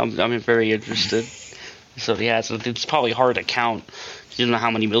know. I'm very interested. So it's probably hard to count. You don't know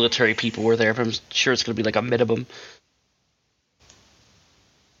how many military people were there, but I'm sure it's going to be like a minimum.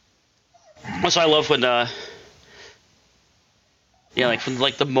 Also, I love when, from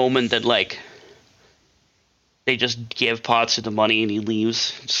like the moment that like they just give Potsu the money and he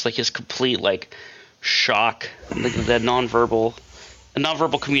leaves, just like his complete like shock, and like the nonverbal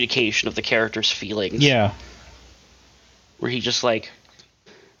communication of the character's feelings. Yeah. Where he just like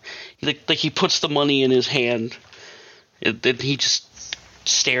he puts the money in his hand, and then he just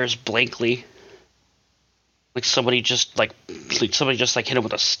stares blankly, like somebody just hit him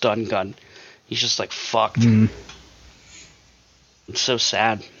with a stun gun. He's just like fucked. It's so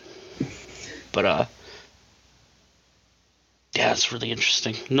sad, but yeah, it's really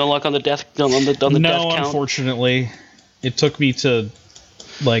interesting. No luck on the death on the death count. No, unfortunately, it took me to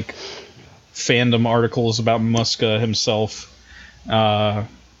like fandom articles about Muska himself,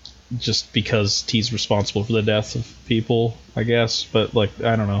 just because he's responsible for the death of people, I guess. But like,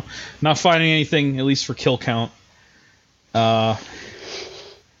 I don't know, not finding anything, at least for kill count. No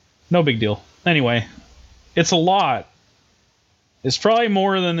big deal. Anyway, it's a lot. It's probably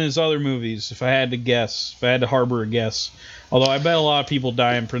more than his other movies, if I had to guess. If I had to harbor a guess. Although I bet a lot of people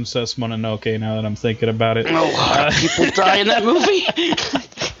die in Princess Mononoke now that I'm thinking about it. A lot of people die in that movie.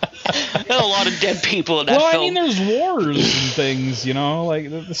 a lot of dead people in that film. Well, I mean, there's wars and things, like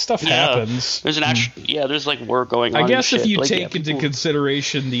the stuff happens. There's there's like war going on. I guess if you like, take into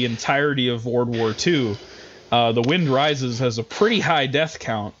consideration the entirety of World War II, The Wind Rises has a pretty high death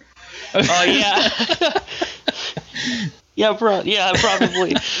count. Oh yeah. Yeah,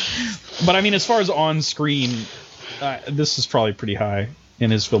 probably. But I mean, as far as on screen, this is probably pretty high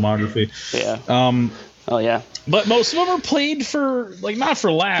in his filmography. Yeah. Oh yeah. But most of them are played for not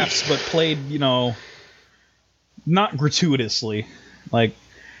for laughs, but played not gratuitously. Like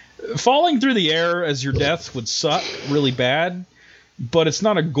falling through the air as your death would suck really bad, but it's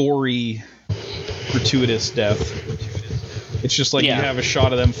not a gory, gratuitous death. It's just like you have a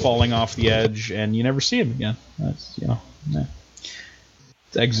shot of them falling off the edge, and you never see them again. That's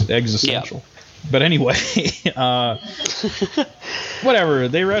it's existential. Yeah. But anyway, whatever.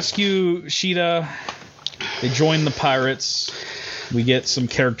 They rescue Sheeta. They join the pirates. We get some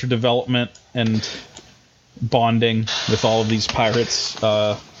character development and bonding with all of these pirates,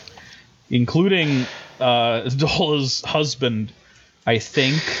 including Dola's husband, I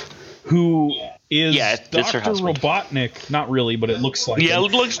think, who is Dr. Robotnik. Not really, but it looks like him.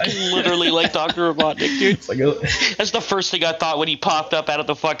 It looks literally like Dr. Robotnik, dude. That's the first thing I thought when he popped up out of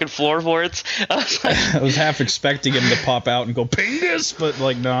the fucking floorboards. I was half expecting him to pop out and go, Pingus! But,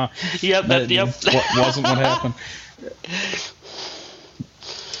 nah. Yep, wasn't what happened.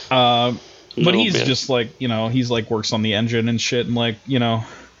 But he's just he's works on the engine and shit, and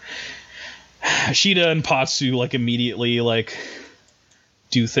Sheeta and Patsu immediately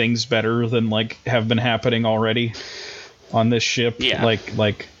do things better than have been happening already on this ship. Yeah.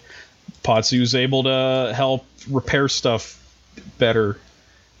 Like Patsu's able to help repair stuff better,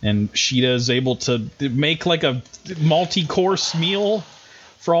 and Sheeta is able to make a multi-course meal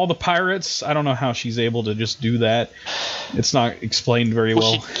for all the pirates. I don't know how she's able to just do that. It's not explained very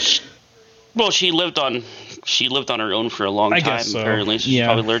well. She lived on her own for a long time. I guess so. Apparently, she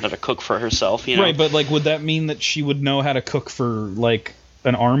probably learned how to cook for herself. Right, but would that mean that she would know how to cook for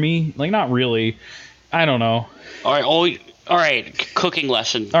an army? Not really. I don't know. All right. Cooking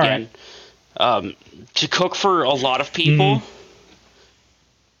lesson again. Right. To cook for a lot of people,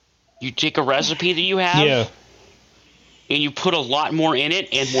 you take a recipe that you have, and you put a lot more in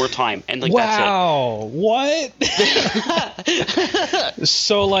it and more time, and that's it. Wow, what?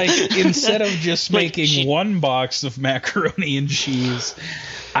 So instead of just making one box of macaroni and cheese,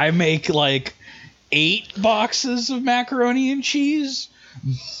 I make 8 boxes of macaroni and cheese.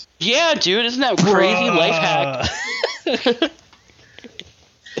 Yeah, dude, isn't that crazy life hack?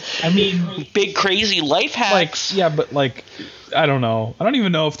 I mean, big crazy life hacks. But I don't know. I don't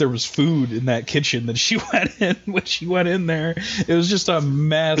even know if there was food in that kitchen that she went in when she went in there. It was just a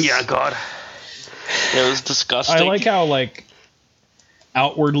mess. Yeah, God. It was disgusting. I like how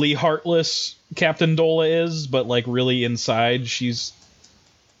outwardly heartless Captain Dola is, but really inside she's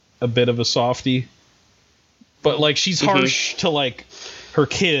a bit of a softie. But she's harsh to her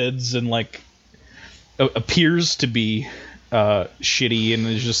kids and appears to be shitty and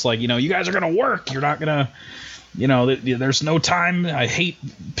is just you guys are gonna work. You're not gonna, there's no time. I hate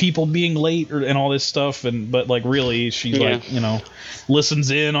people being late and all this stuff. But really, she's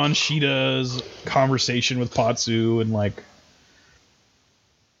listens in on Sheeta's conversation with Patsu and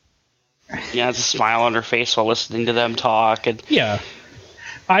it's a smile on her face while listening to them talk. And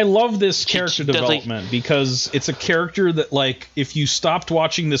I love this character development because it's a character that if you stopped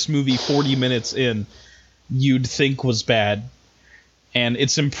watching this movie 40 minutes in, you'd think was bad. And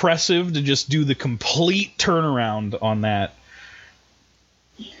it's impressive to just do the complete turnaround on that.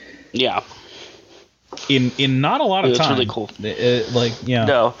 Yeah. In not a lot of time. It's really cool.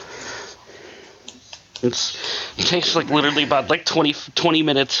 No. It takes literally about 20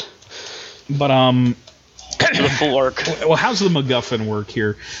 minutes. But the full arc. Well, how's the MacGuffin work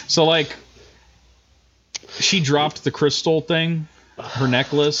here? So she dropped the crystal thing, her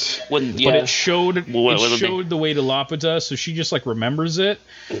necklace, but it showed the way to Lapita, so she just remembers it.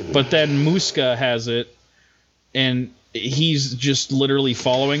 But then Muska has it, and he's just literally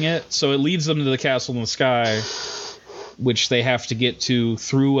following it. So it leads them to the castle in the sky, which they have to get to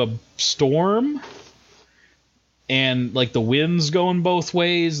through a storm. And the wind's going both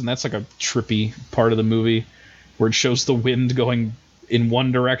ways, and that's a trippy part of the movie where it shows the wind going in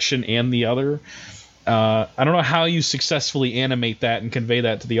one direction and the other. I don't know how you successfully animate that and convey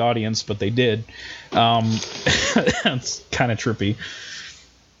that to the audience, but they did. It's kind of trippy.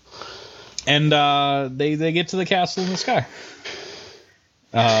 And they get to the castle in the sky.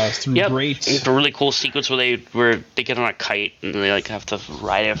 through great... It's a really cool sequence where they get on a kite and they like have to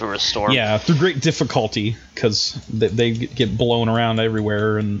ride it over a storm. Yeah, through great difficulty, because they get blown around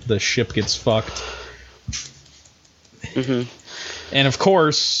everywhere and the ship gets fucked. Mm-hmm. And of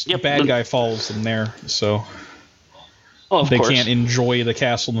course, the bad guy follows them there, so they can't enjoy the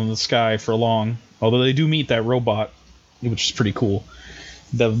castle in the sky for long. Although they do meet that robot, which is pretty cool.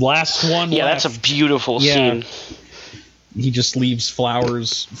 The last one left, that's a beautiful scene. He just leaves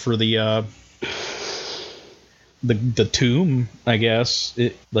flowers for the tomb, I guess,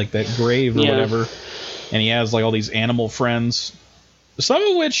 like that grave or whatever. And he has like all these animal friends, some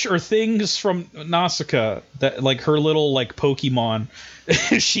of which are things from Nausicaa, that like her little like Pokemon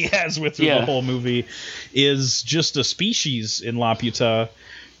she has with her the whole movie is just a species in Laputa.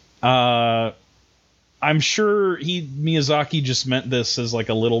 I'm sure Miyazaki just meant this as like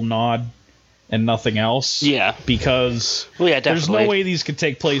a little nod and nothing else. Yeah. Because there's no way these could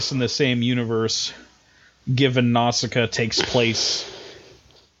take place in the same universe, given Nausicaa takes place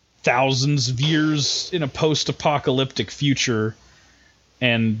thousands of years in a post-apocalyptic future.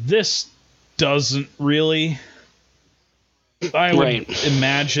 And this doesn't really. I would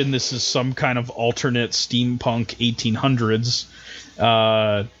imagine this is some kind of alternate steampunk 1800s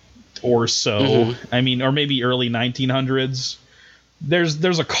or so. Mm-hmm. I mean, or maybe early 1900s.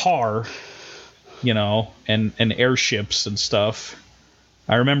 There's a car, and airships and stuff.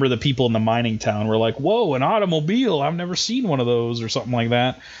 I remember the people in the mining town were like, "Whoa, an automobile! I've never seen one of those," or something like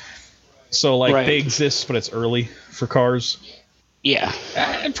that. So, they exist, but it's early for cars. Yeah.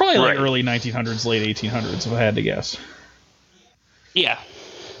 Probably like early 1900s, late 1800s, if I had to guess. Yeah.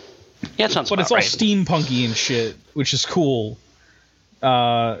 Yeah, it sounds But it's all steampunky and shit, which is cool.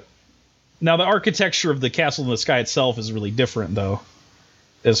 Now, the architecture of the castle in the sky itself is really different, though,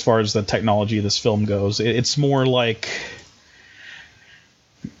 as far as the technology of this film goes. It's more like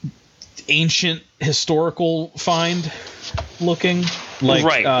ancient historical find looking.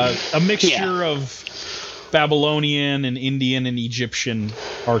 Like a mixture of Babylonian and Indian and Egyptian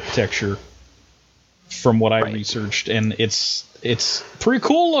architecture, from what I researched, and it's pretty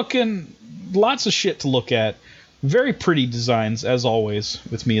cool looking. Lots of shit to look at. Very pretty designs, as always,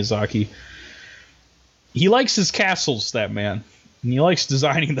 with Miyazaki. He likes his castles, that man, and he likes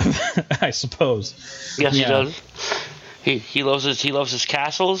designing them. I suppose. Yes, he does. He loves his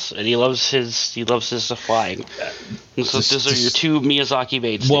castles, and he loves his flying. And so those are your two Miyazaki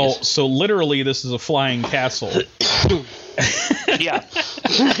mainstays. Well, so literally, this is a flying castle. Yeah.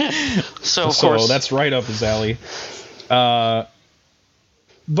 So of course, that's right up his alley.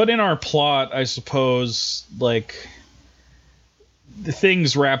 But in our plot, I suppose, the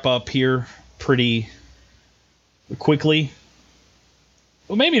things wrap up here pretty quickly.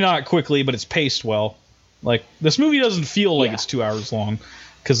 Well, maybe not quickly, but it's paced well. This movie doesn't feel like it's 2 hours long,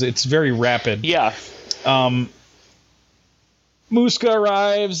 because it's very rapid. Yeah. Muska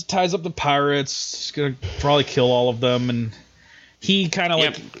arrives, ties up the pirates, he's gonna probably kill all of them, and he kind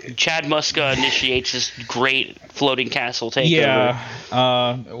of Chad Muska initiates this great floating castle takeover.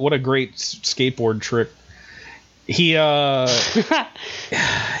 Yeah. What a great skateboard trick. He he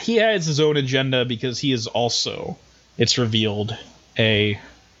has his own agenda, because he is also, it's revealed, a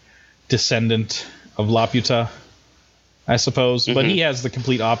descendant of Laputa, I suppose. Mm-hmm. But he has the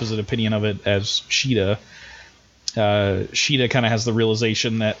complete opposite opinion of it as Sheeta. Sheeta kind of has the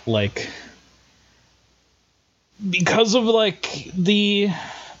realization that, because of, the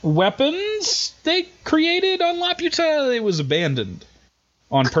weapons they created on Laputa, it was abandoned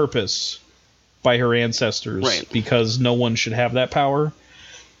on purpose by her ancestors, because no one should have that power.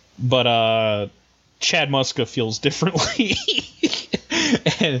 But Chad Muska feels differently.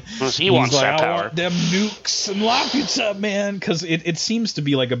 And he wants that power. I want them nukes and Laputa, man, because it seems to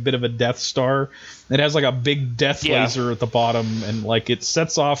be like a bit of a Death Star. It has a big death laser at the bottom, and it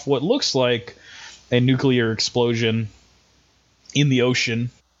sets off what looks like a nuclear explosion in the ocean,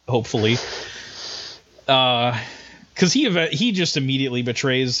 hopefully. Because he just immediately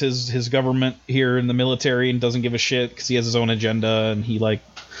betrays his government here in the military and doesn't give a shit, because he has his own agenda, and he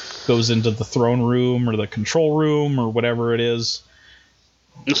goes into the throne room or the control room or whatever it is.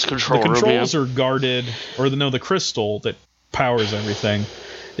 The controls are guarded, or the crystal that powers everything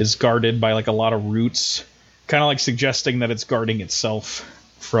is guarded by a lot of roots, kind of suggesting that it's guarding itself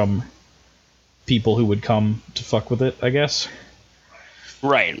from people who would come to fuck with it, I guess.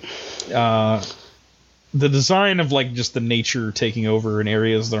 Right. The design of just the nature taking over in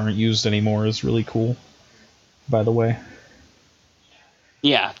areas that aren't used anymore is really cool, by the way.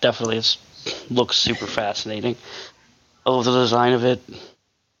 Yeah, definitely. It looks super fascinating. I love the design of it.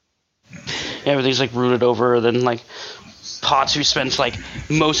 Everything's rooted over, then Potts, who spends like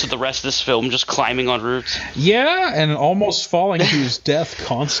most of the rest of this film just climbing on roofs. Yeah, and almost falling to his death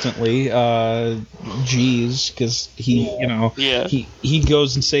constantly. Because he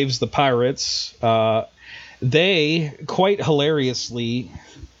goes and saves the pirates. They, quite hilariously,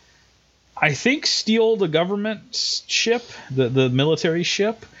 I think, steal the government ship, the military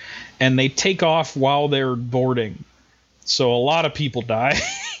ship, and they take off while they're boarding. So a lot of people die.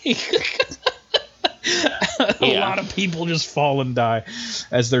 A lot of people just fall and die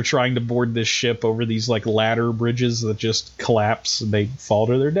as they're trying to board this ship over these like ladder bridges that just collapse and they fall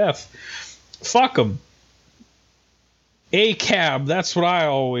to their death. Fuck them. A cab, that's what I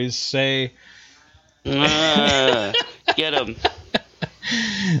always say. Get him.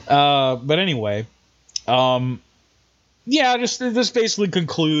 But anyway, this basically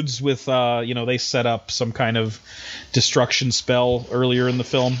concludes with they set up some kind of destruction spell earlier in the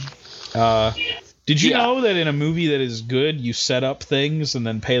film. Did you know that in a movie that is good, you set up things and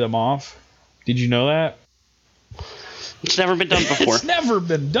then pay them off? Did you know that? It's never been done before. It's never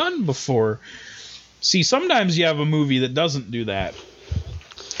been done before. See, sometimes you have a movie that doesn't do that,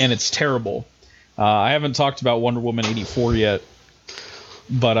 and it's terrible. I haven't talked about Wonder Woman 84 yet,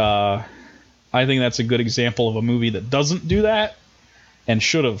 but I think that's a good example of a movie that doesn't do that and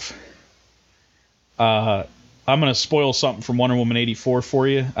should have. I'm going to spoil something from Wonder Woman 84 for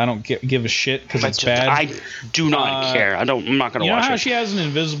you. I don't give a shit because it's bad. I do not care. I'm not going to watch it. You know how she has an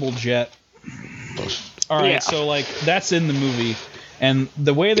invisible jet? All right, so like that's in the movie. And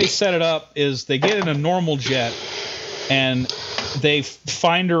the way they set it up is they get in a normal jet and they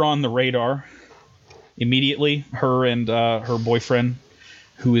find her on the radar immediately, her and her boyfriend,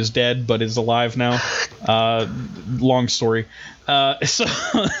 who is dead but is alive now. Long story. So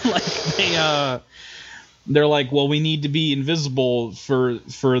like they're like, well, we need to be invisible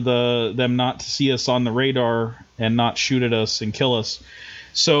for them not to see us on the radar and not shoot at us and kill us.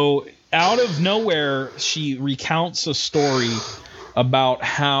 So out of nowhere, she recounts a story about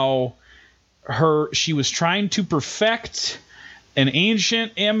how she was trying to perfect an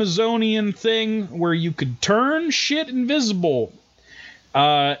ancient Amazonian thing where you could turn shit invisible.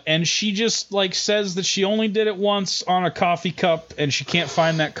 And she just like says that she only did it once on a coffee cup and she can't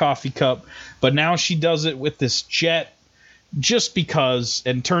find that coffee cup, but now she does it with this jet just because,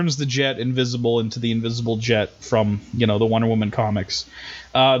 and turns the jet invisible into the invisible jet from, the Wonder Woman comics.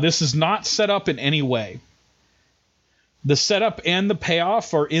 This is not set up in any way. The setup and the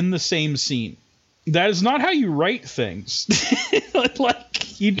payoff are in the same scene. That is not how you write things.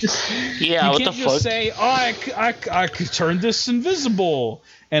 Like you just you can't just say, "Oh, I could turn this invisible,"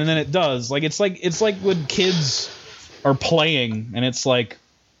 and then it does. Like it's like when kids are playing, and it's like,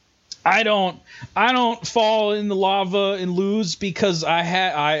 I don't fall in the lava and lose because I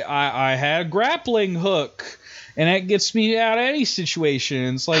had a grappling hook, and that gets me out of any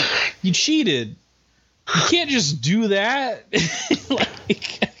situation. It's like you cheated. You can't just do that.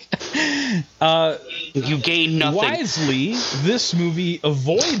 You gain nothing. Wisely, this movie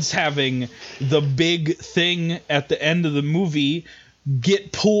avoids having the big thing at the end of the movie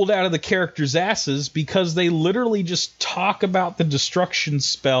get pulled out of the characters' asses because they literally just talk about the destruction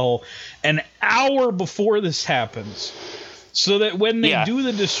spell an hour before this happens. So that when they do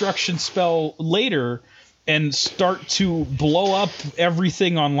the destruction spell later and start to blow up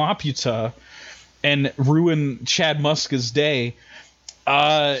everything on Laputa and ruin Chad Muska's day,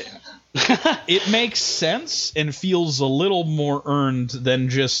 it makes sense and feels a little more earned than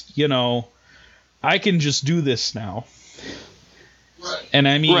just, I can just do this now. Right. And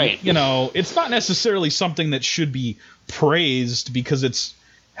I mean, it's not necessarily something that should be praised because it's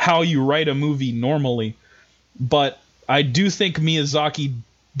how you write a movie normally. But I do think Miyazaki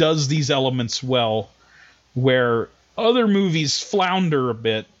does these elements well, where other movies flounder a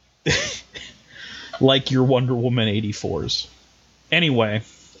bit, like your Wonder Woman 84s. Anyway,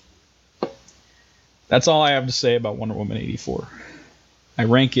 that's all I have to say about Wonder Woman 84. I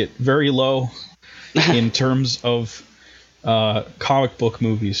rank it very low in terms of comic book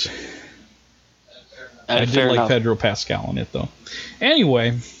movies. I did like Pedro Pascal in it, though.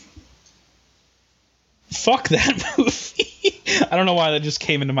 Anyway, fuck that movie. I don't know why that just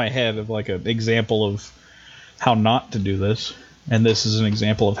came into my head of like an example of how not to do this, and this is an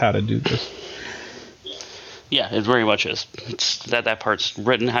example of how to do this. Yeah, it very much is. It's that part's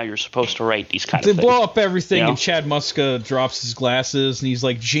written how you're supposed to write these kind of things. They blow up everything, and Chad Muska drops his glasses, and he's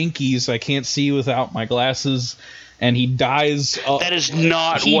like, "Jinkies, I can't see without my glasses." And he dies. That is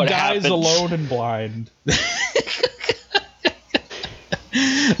not what happens. He dies alone and blind.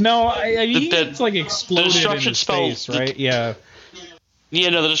 No, I mean, he gets like exploded in his space, right? Yeah. Yeah,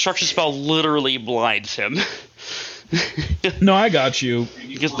 no, the destruction spell literally blinds him. No, I got you.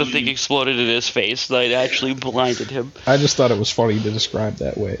 Because the thing exploded in his face, that actually blinded him. I just thought it was funny to describe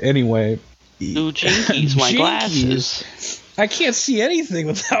that way. Anyway. Ooh, jinkies, my glasses. I can't see anything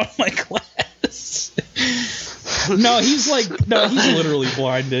without my glasses. No, he's literally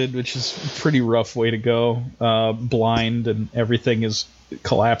blinded, which is a pretty rough way to go. Blind and everything is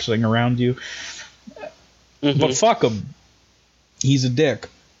collapsing around you. Mm-hmm. But fuck him. He's a dick.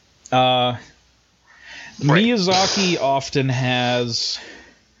 Right. Miyazaki often has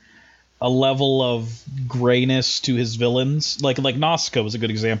a level of grayness to his villains. Like Nausicaa was a good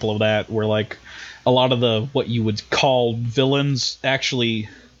example of that, where like a lot of the what you would call villains actually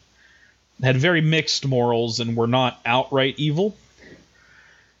had very mixed morals and were not outright evil.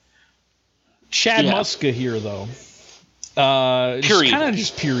 Chad Muska here, though,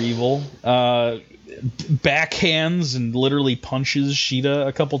 just pure evil. Backhands and literally punches Sheeta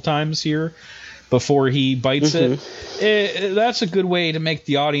a couple times here before he bites it. That's a good way to make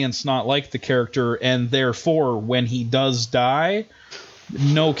the audience not like the character, and therefore, when he does die,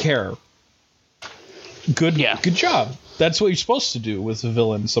 no care. Good job. That's what you're supposed to do with a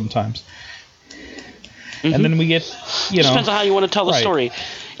villain sometimes. And then we get, depends on how you want to tell the story,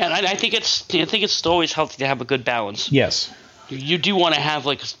 and I think it's always healthy to have a good balance. Yes, you do want to have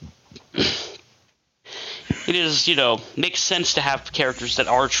like. It is, makes sense to have characters that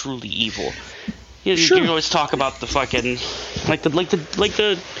are truly evil. Sure. You always talk about the fucking like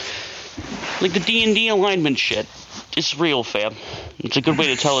the D&D alignment shit. It's real, fam. It's a good way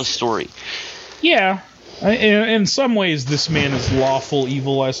to tell a story. Yeah. In some ways, this man is lawful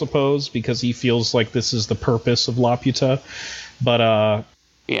evil, I suppose, because he feels like this is the purpose of Laputa. But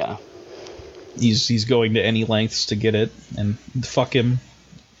he's going to any lengths to get it, and fuck him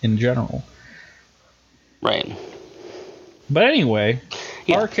in general. Right. But anyway,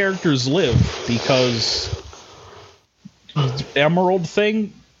 our characters live because Emerald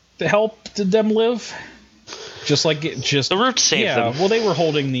thing helped them live. Just like the roots saved them. Well, they were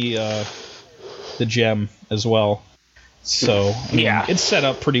holding the gem as well, so I mean, it's set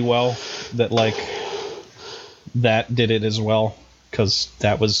up pretty well that that did it as well, because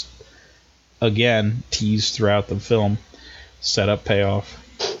that was again teased throughout the film. Set up, payoff.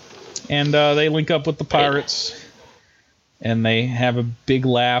 And they link up with the pirates, and they have a big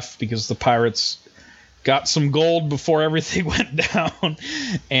laugh because the pirates got some gold before everything went down,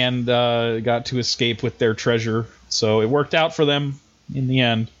 and got to escape with their treasure. So it worked out for them in the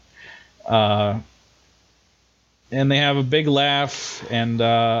end. And they have a big laugh, and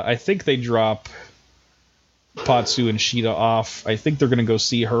I think they drop Patsu and Sheeta off. I think they're going to go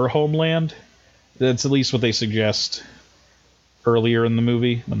see her homeland. That's at least what they suggest earlier in the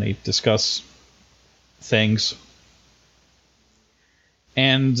movie when they discuss things.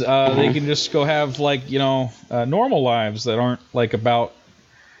 And they can just go have normal lives that aren't about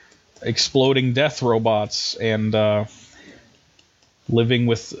exploding death robots and living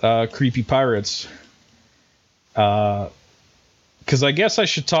with creepy pirates. Because I guess I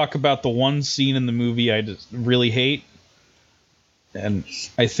should talk about the one scene in the movie I just really hate, and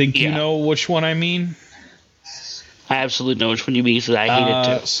I think you know which one I mean. I absolutely know which one you mean, because I hate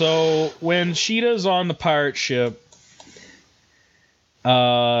it too. So when Sheeta's on the pirate ship,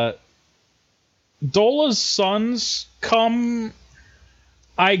 Dola's sons come,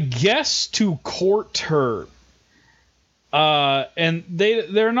 I guess, to court her. And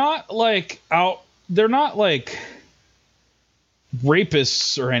they're not they're not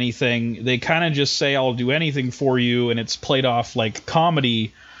rapists or anything. They kind of just say, I'll do anything for you, and it's played off like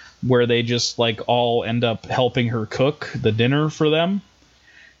comedy, where they just all end up helping her cook the dinner for them.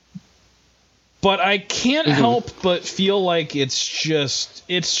 But I can't help but feel like it's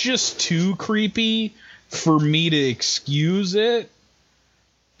just too creepy for me to excuse it,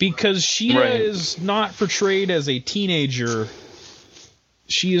 because Sheeta is not portrayed as a teenager.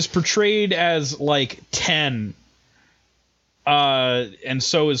 She is portrayed as 10. And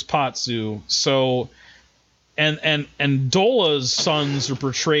so is Patsu. So and Dola's sons are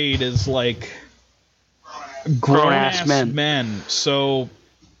portrayed as grown-ass men. So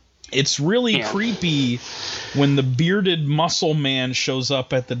it's really creepy when the bearded muscle man shows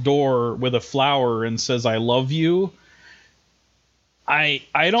up at the door with a flower and says, I love you. I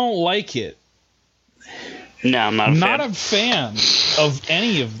don't like it. No, I'm not a fan. Not a fan of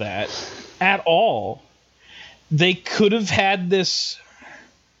any of that at all. They could have had this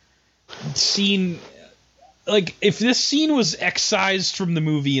scene... if this scene was excised from the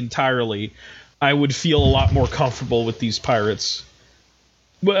movie entirely, I would feel a lot more comfortable with these pirates.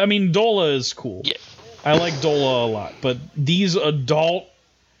 But I mean, Dola is cool. Yeah. I like Dola a lot, but these adult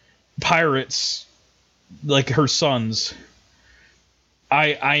pirates like her sons,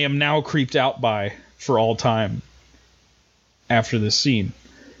 I am now creeped out by for all time after this scene.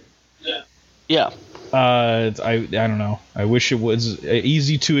 Yeah. I don't know. I wish it was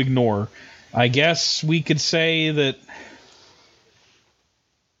easy to ignore. I guess we could say that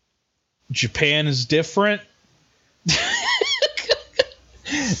Japan is different.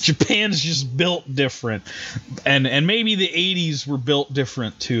 Japan's just built different. And maybe the 80s were built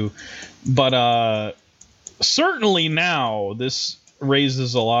different too. But certainly now this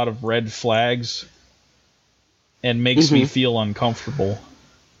raises a lot of red flags and makes me feel uncomfortable.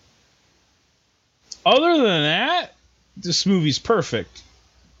 Other than that, this movie's perfect.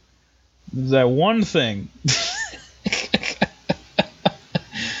 That one thing.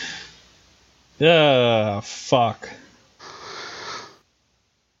 Fuck.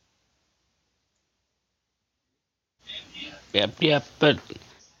 Yeah, but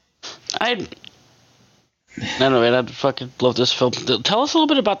I don't know, man. I fucking love this film. Tell us a little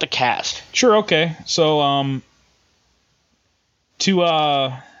bit about the cast. Sure, okay. So,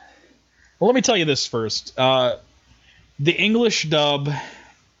 well, let me tell you this first. The English dub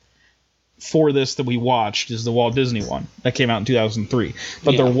for this that we watched is the Walt Disney one. That came out in 2003.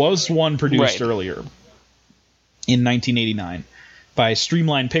 But there was one produced earlier in 1989 by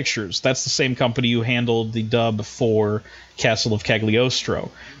Streamline Pictures. That's the same company who handled the dub for Castle of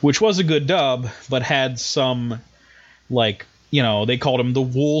Cagliostro, which was a good dub, but had some, like, you know, they called him the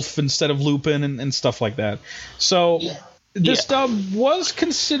Wolf instead of Lupin and stuff like that. So this dub was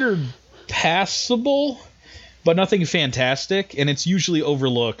considered passable, but nothing fantastic, and it's usually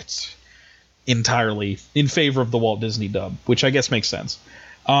overlooked entirely in favor of the Walt Disney dub, which I guess makes sense.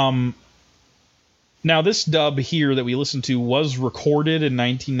 Now, this dub here that we listened to was recorded in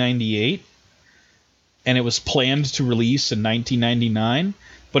 1998, and it was planned to release in 1999,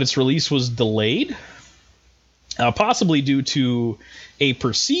 but its release was delayed, possibly due to a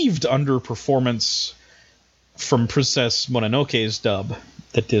perceived underperformance from Princess Mononoke's dub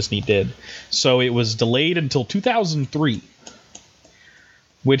that Disney did. So it was delayed until 2003,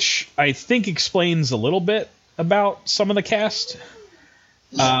 which I think explains a little bit about some of the cast.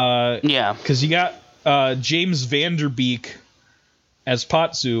 Because you got James Van Der Beek as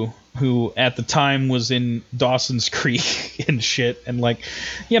Patsu, who at the time was in Dawson's Creek and shit, and, like,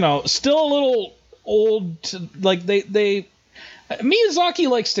 you know, still a little old. Like, they Miyazaki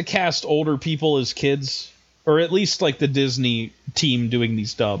likes to cast older people as kids, or at least, like, the Disney team doing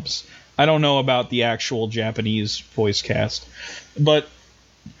these dubs. I don't know about the actual Japanese voice cast, but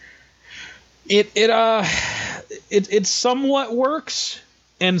it somewhat works,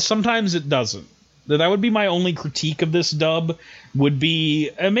 and sometimes it doesn't. That would be my only critique of this dub, would be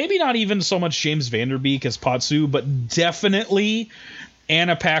maybe not even so much James Van Der Beek as Patsu, but definitely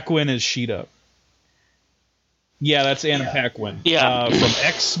Anna Paquin as Sheeta. Yeah, that's Anna Paquin. Yeah. From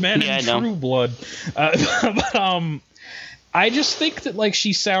X-Men and True Blood. But I just think that, like,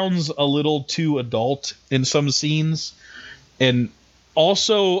 she sounds a little too adult in some scenes, and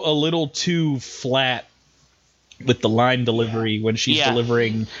also a little too flat with the line delivery when she's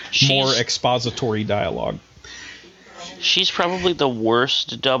delivering more expository dialogue. She's probably the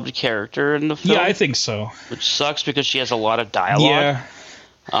worst dubbed character in the film. Yeah, I think so. Which sucks because she has a lot of dialogue. Yeah.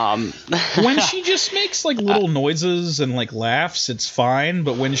 When she just makes, like, little noises and, like, laughs, it's fine.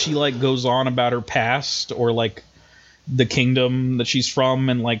 But when she, like, goes on about her past or, like, the kingdom that she's from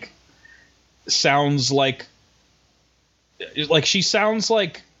and, like, sounds like she sounds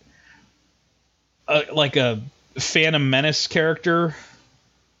like a Phantom Menace character.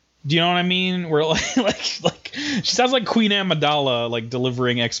 Do you know what I mean? Where like she sounds like Queen Amidala, like,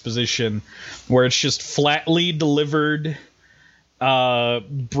 delivering exposition, where it's just flatly delivered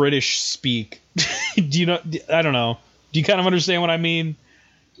British speak. Do you know? I don't know. Do you kind of understand what I mean?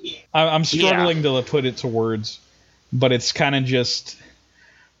 I'm struggling to put it to words, but it's kind of just,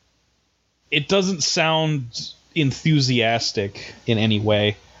 it doesn't sound enthusiastic in any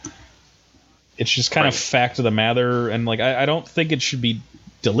way. It's just kind of fact of the matter, and, like, I don't think it should be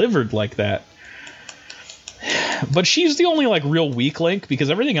delivered like that. But she's the only, like, real weak link, because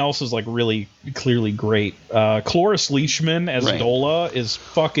everything else is, like, really clearly great. Cloris Leachman as Dola is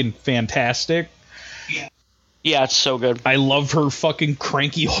fucking fantastic. Yeah, it's so good. I love her fucking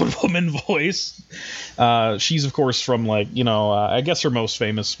cranky old woman voice. She's, of course, from, like, you know, I guess her most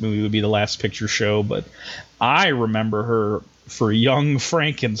famous movie would be The Last Picture Show, but I remember her for Young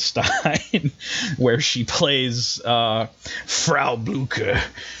Frankenstein, where she plays Frau Blucher,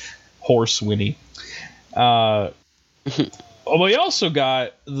 Horse Winnie. We also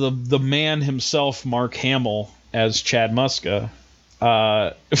got the man himself, Mark Hamill, as Chad Muska,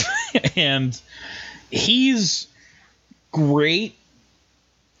 and he's great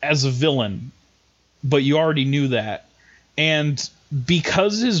as a villain, but you already knew that. And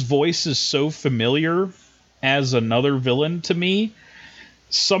because his voice is so familiar as another villain to me,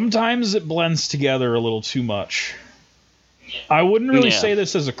 sometimes it blends together a little too much. I wouldn't really say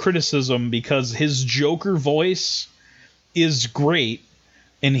this as a criticism, because his Joker voice is great,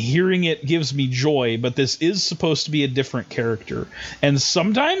 and hearing it gives me joy, but this is supposed to be a different character. And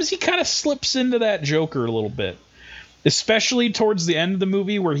sometimes he kind of slips into that Joker a little bit, especially towards the end of the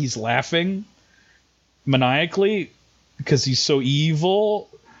movie where he's laughing maniacally because he's so evil.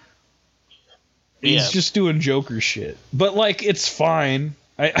 He's just doing Joker shit. But, like, it's fine.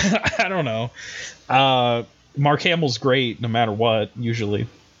 I don't know. Mark Hamill's great no matter what, usually.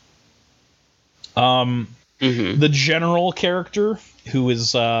 The general character, who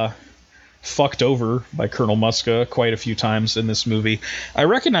is fucked over by Colonel Muska quite a few times in this movie, I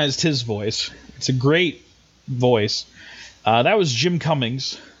recognized his voice. It's a great voice. That was Jim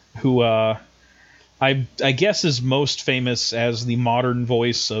Cummings, who I guess is most famous as the modern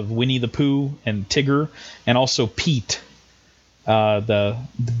voice of Winnie the Pooh and Tigger, and also Pete, the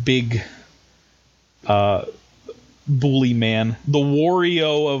big bully man, the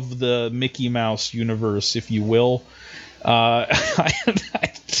Wario of the Mickey Mouse universe, if you will.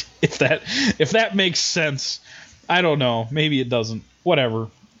 If that makes sense, I don't know. Maybe it doesn't. Whatever.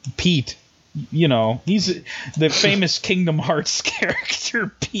 Pete, you know, he's the famous Kingdom Hearts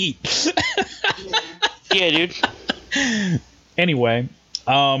character, Pete. Yeah, dude. Anyway,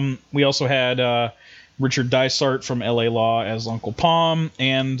 we also had Richard Dysart from L.A. Law as Uncle Palm,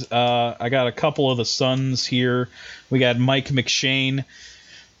 and I got a couple of the sons here. We got Mike McShane,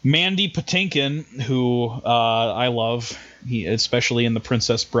 Mandy Patinkin, who I love, especially in The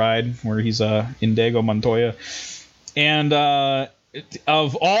Princess Bride, where he's Indigo Montoya. And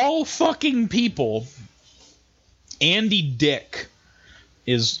of all fucking people, Andy Dick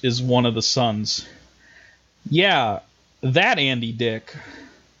is one of the sons. Yeah, that Andy Dick.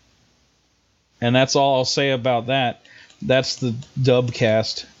 And that's all I'll say about that. That's the dub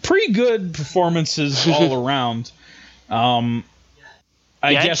cast. Pretty good performances all around. I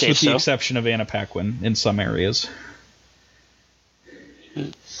guess with the exception of Anna Paquin in some areas.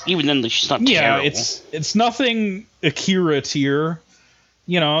 Even then, she's not terrible. Yeah, it's nothing Akira tier.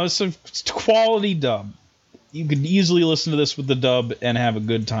 You know, it's a quality dub. You could easily listen to this with the dub and have a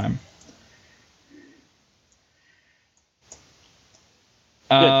good time.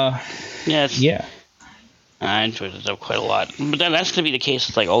 Yeah. I enjoyed the dub quite a lot. But then that's going to be the case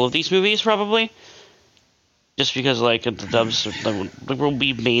with, like, all of these movies, probably. Just because, like, the dubs will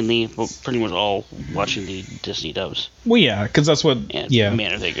be mainly, pretty much all watching the Disney dubs. Well, yeah, because that's what...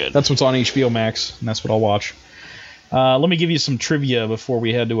 Man, are they good. That's what's on HBO Max, and that's what I'll watch. Let me give you some trivia before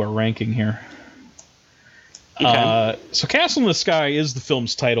we head to our ranking here. Okay. So Castle in the Sky is the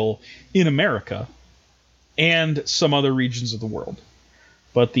film's title in America and some other regions of the world.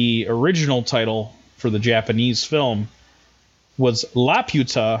 But the original title for the Japanese film was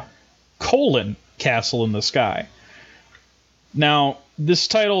Laputa, Castle in the Sky. Now, this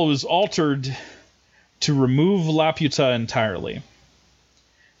title was altered to remove Laputa entirely.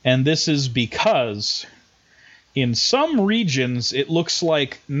 And this is because in some regions it looks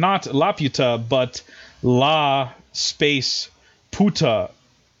like not Laputa, but La Space Puta,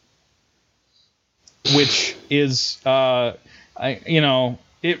 which is,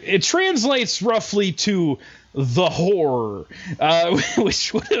 it translates roughly to the whore,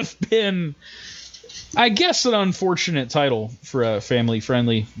 which would have been, I guess, an unfortunate title for a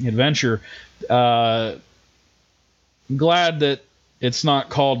family-friendly adventure. Glad that it's not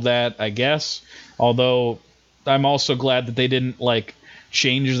called that, I guess. Although I'm also glad that they didn't, like,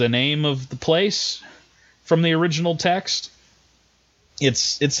 change the name of the place from the original text.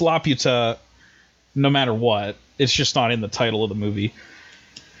 It's Laputa no matter what. It's just not in the title of the movie.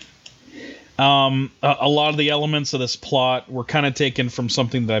 A lot of the elements of this plot were kind of taken from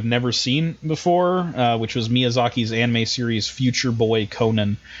something that I've never seen before, which was Miyazaki's anime series Future Boy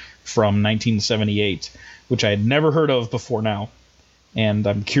Conan from 1978, which I had never heard of before now. And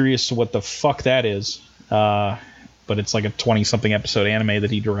I'm curious to what the fuck that is. But it's like a 20-something episode anime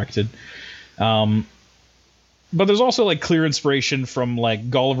that he directed. But there's also, like, clear inspiration from, like,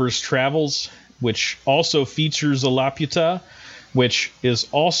 Gulliver's Travels, which also features a Laputa, which is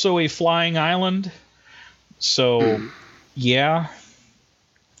also a flying island. So, yeah.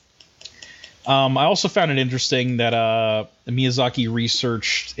 I also found it interesting that Miyazaki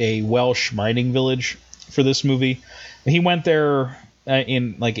researched a Welsh mining village for this movie. He went there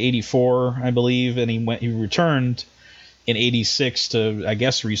in, like, 84, I believe, and he returned in '86 to, I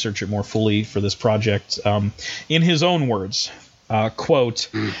guess, research it more fully for this project. In his own words, quote,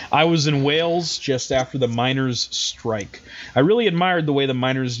 "I was in Wales just after the miners' strike. I really admired the way the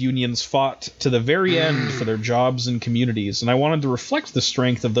miners' unions fought to the very end for their jobs and communities, and I wanted to reflect the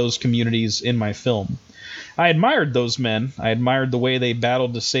strength of those communities in my film. I admired those men. I admired the way they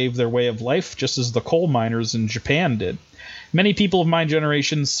battled to save their way of life, just as the coal miners in Japan did. Many people of my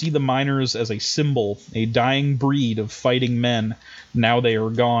generation see the miners as a symbol, a dying breed of fighting men. Now they are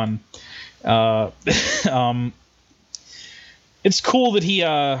gone." It's cool that he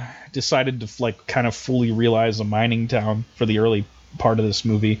decided to kind of fully realize a mining town for the early part of this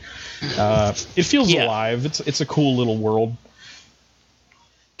movie. It feels alive. It's a cool little world.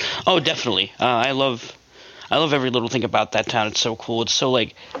 Oh, definitely. I love every little thing about that town. It's so cool. It's so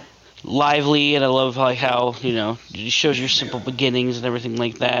lively, and I love how it shows your simple beginnings and everything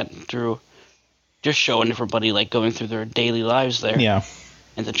like that through just showing everybody going through their daily lives there. Yeah.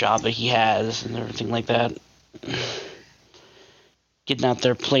 And the job that he has and everything like that. Getting out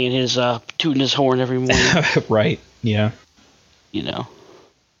there playing his tooting his horn every morning. Right. Yeah.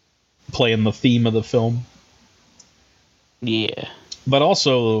 Playing the theme of the film. Yeah. But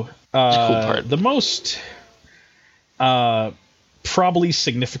also cool part. The most probably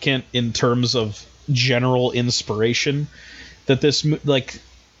significant in terms of general inspiration that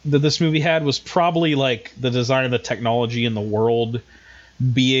this movie had was probably the design of the technology in the world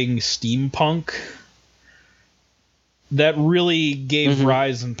being steampunk. That really gave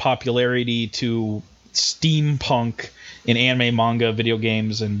rise in popularity to steampunk in anime, manga, video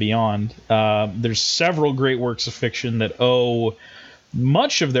games, and beyond. There's several great works of fiction that owe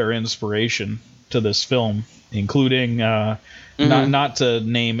much of their inspiration to this film, including not to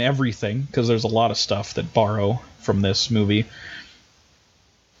name everything, because there's a lot of stuff that borrow from this movie.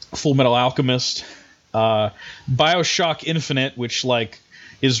 Full Metal Alchemist, BioShock Infinite, which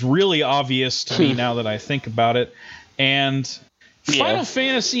is really obvious to me now that I think about it, and Final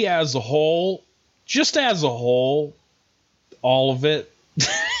Fantasy as a whole, just as a whole, all of it.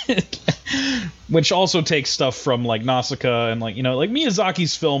 Which also takes stuff from Nausicaa and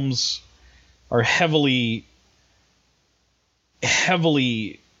Miyazaki's films are heavily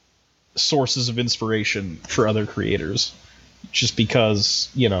sources of inspiration for other creators, just because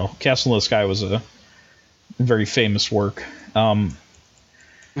Castle in the Sky was a very famous work.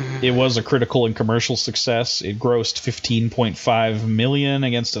 It was a critical and commercial success. It grossed 15.5 million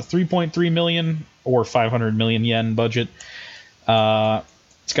against a 3.3 million or 500 million yen budget.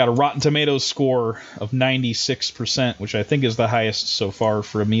 It's got a Rotten Tomatoes score of 96%, which I think is the highest so far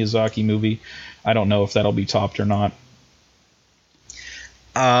for a Miyazaki movie. I don't know if that'll be topped or not.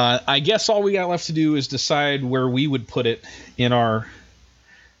 I guess all we got left to do is decide where we would put it in our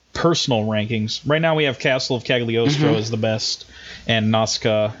personal rankings. Right now we have Castle of Cagliostro as the best, and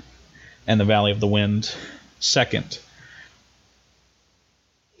Nausicaa and the Valley of the Wind second.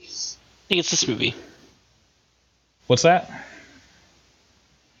 I think it's this movie. What's that?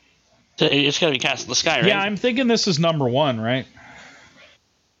 It's got to be Castle in the Sky, right? Yeah, I'm thinking this is number one, right?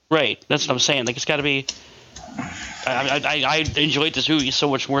 Right, that's what I'm saying. It's got to be... I enjoyed this movie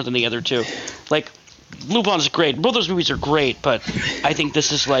so much more than the other two. Lupin's great. Both those movies are great, but I think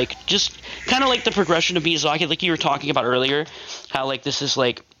this is just kind of the progression of Miyazaki, like you were talking about earlier. How this is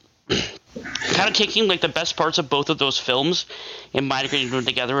kind of taking the best parts of both of those films and migrating them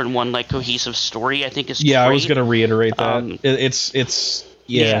together in one cohesive story. I think is great. I was going to reiterate that. It's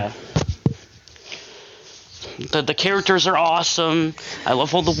yeah. The characters are awesome. I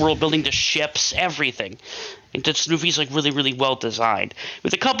love all the world building, the ships, everything. This movie's really, really well designed,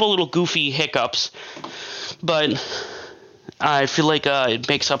 with a couple little goofy hiccups, but I feel it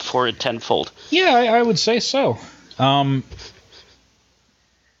makes up for it tenfold. Yeah, I would say so. I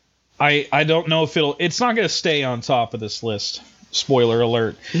don't know if it's not going to stay on top of this list. Spoiler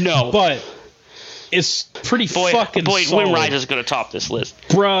alert. No, but it's pretty fucking solid. Wind Rider's going to top this list.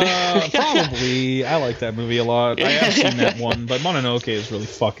 Bruh, probably. I like that movie a lot. I have seen that one, but Mononoke is really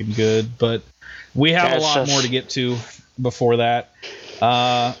fucking good. But we have a lot more to get to before that.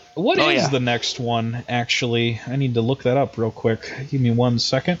 What is the next one, actually? I need to look that up real quick. Give me 1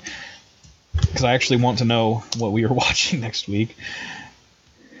 second, because I actually want to know what we are watching next week.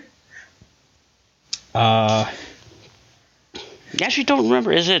 I actually don't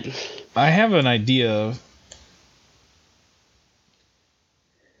remember. Is it... I have an idea.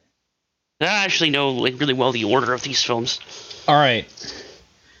 I actually know really well the order of these films. All right.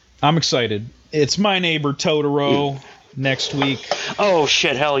 I'm excited. It's My Neighbor Totoro. next week. Oh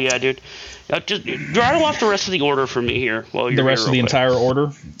shit! Hell yeah, dude. Just rattle off the rest of the order for me here. While you're the rest of the quick. entire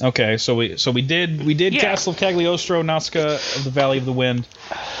order. Okay, so we did Yeah. Castle of Cagliostro, Nazca of the Valley of the Wind,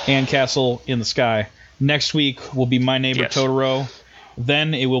 and Castle in the Sky. Next week will be My Neighbor Totoro.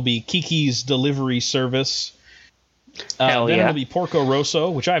 Then it will be Kiki's Delivery Service. Then it'll be Porco Rosso,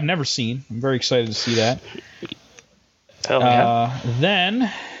 which I've never seen. I'm very excited to see that. Hell yeah.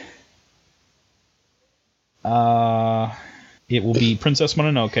 Then it will be Princess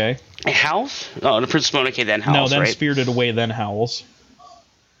Mononoke. Howls? Oh, the Princess Mononoke, then Howls, No, then right? Spirited Away, then Howls.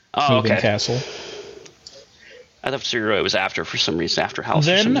 Oh, Moving okay. Castle. I thought it was after, for some reason, after Howls.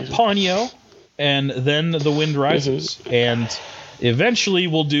 Then Ponyo, and then The Wind Rises. And eventually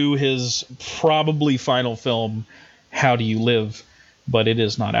we'll do his probably final film, How Do You Live? But it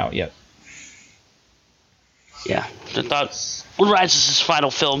is not out yet. Yeah. I thought Wind Rises is his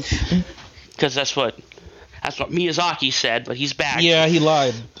final film, because that's what Miyazaki said, but he's back. Yeah, he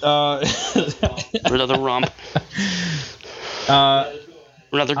lied. For another romp.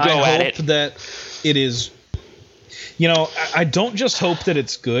 Another go I at hope it. that it is... I don't just hope that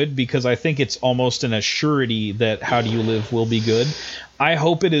it's good, because I think it's almost an assurity that How Do You Live will be good. I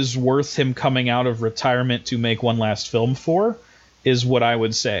hope it is worth him coming out of retirement to make one last film for, is what I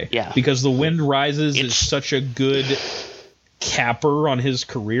would say. Yeah. Because The Wind Rises is such a good capper on his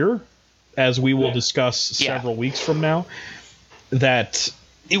career, as we will discuss several weeks from now, that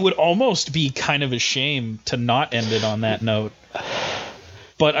it would almost be kind of a shame to not end it on that note.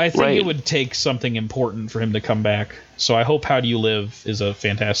 But I think it would take something important for him to come back. So I hope How Do You Live is a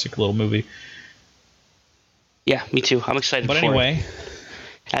fantastic little movie. Yeah, me too. I'm excited for it. But anyway...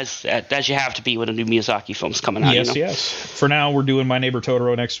 As you have to be when a new Miyazaki film's coming out. Yes. For now, we're doing My Neighbor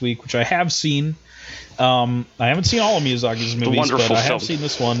Totoro next week, which I have seen. I haven't seen all of Miyazaki's movies, but I have seen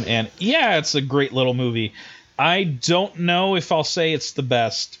this one. And yeah, it's a great little movie. I don't know if I'll say it's the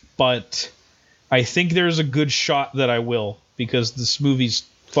best, but I think there's a good shot that I will, because this movie's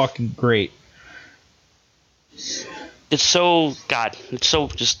fucking great. It's so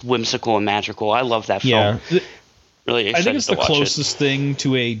just whimsical and magical. I love that film. Yeah. Really excited I think it's the closest thing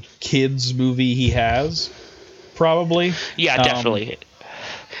to a kid's movie he has, probably. Yeah, definitely.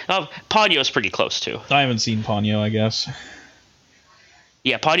 Ponyo's pretty close, too. I haven't seen Ponyo, I guess.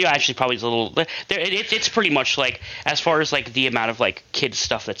 Yeah, Ponyo actually probably is a little... It's pretty much, like, as far as, like, the amount of, like, kids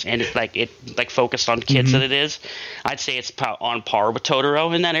stuff that's in it, like, focused on kids that it is, I'd say it's on par with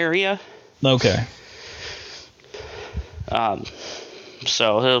Totoro in that area. Okay.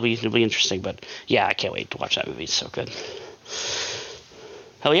 So it'll be interesting, but yeah, I can't wait to watch that movie. It's so good.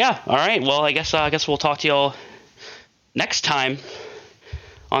 Hell yeah! All right, well, I guess we'll talk to y'all next time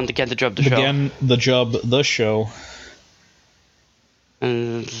on the Get the Jub the Show. Again, the Jub the Show.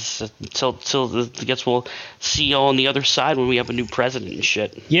 And until I guess we'll see y'all on the other side when we have a new president and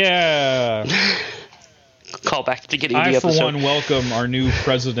shit. Yeah. Call back to the beginning of the episode. I, for one, welcome our new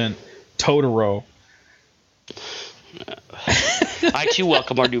president, Totoro. I too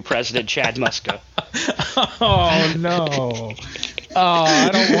welcome our new president, Chad Muska. Oh no! Oh, I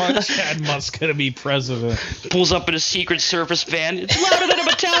don't want Chad Muska to be president. Pulls up in a Secret Service van. It's louder than a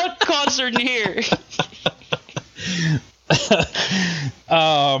Metallica concert in here.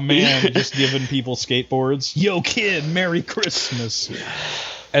 Oh man, just giving people skateboards. Yo, kid, Merry Christmas.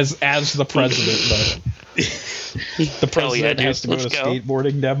 As the president, though. The president has to go to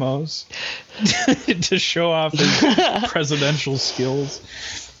skateboarding demos to show off his presidential skills.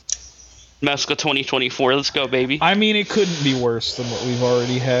 Muska 2024, let's go, baby. I mean, it couldn't be worse than what we've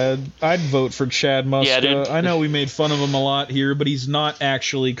already had. I'd vote for Chad Muska. Yeah, dude. I know we made fun of him a lot here, but he's not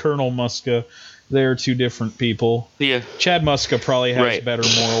actually Colonel Muska. They're two different people. Yeah. Chad Muska probably has better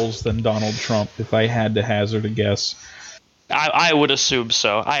morals than Donald Trump, if I had to hazard a guess. I would assume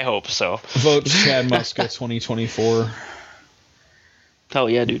so. I hope so. Vote Chad Muska 2024. Hell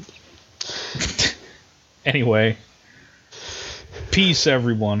yeah, dude. Anyway. Peace,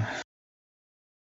 everyone.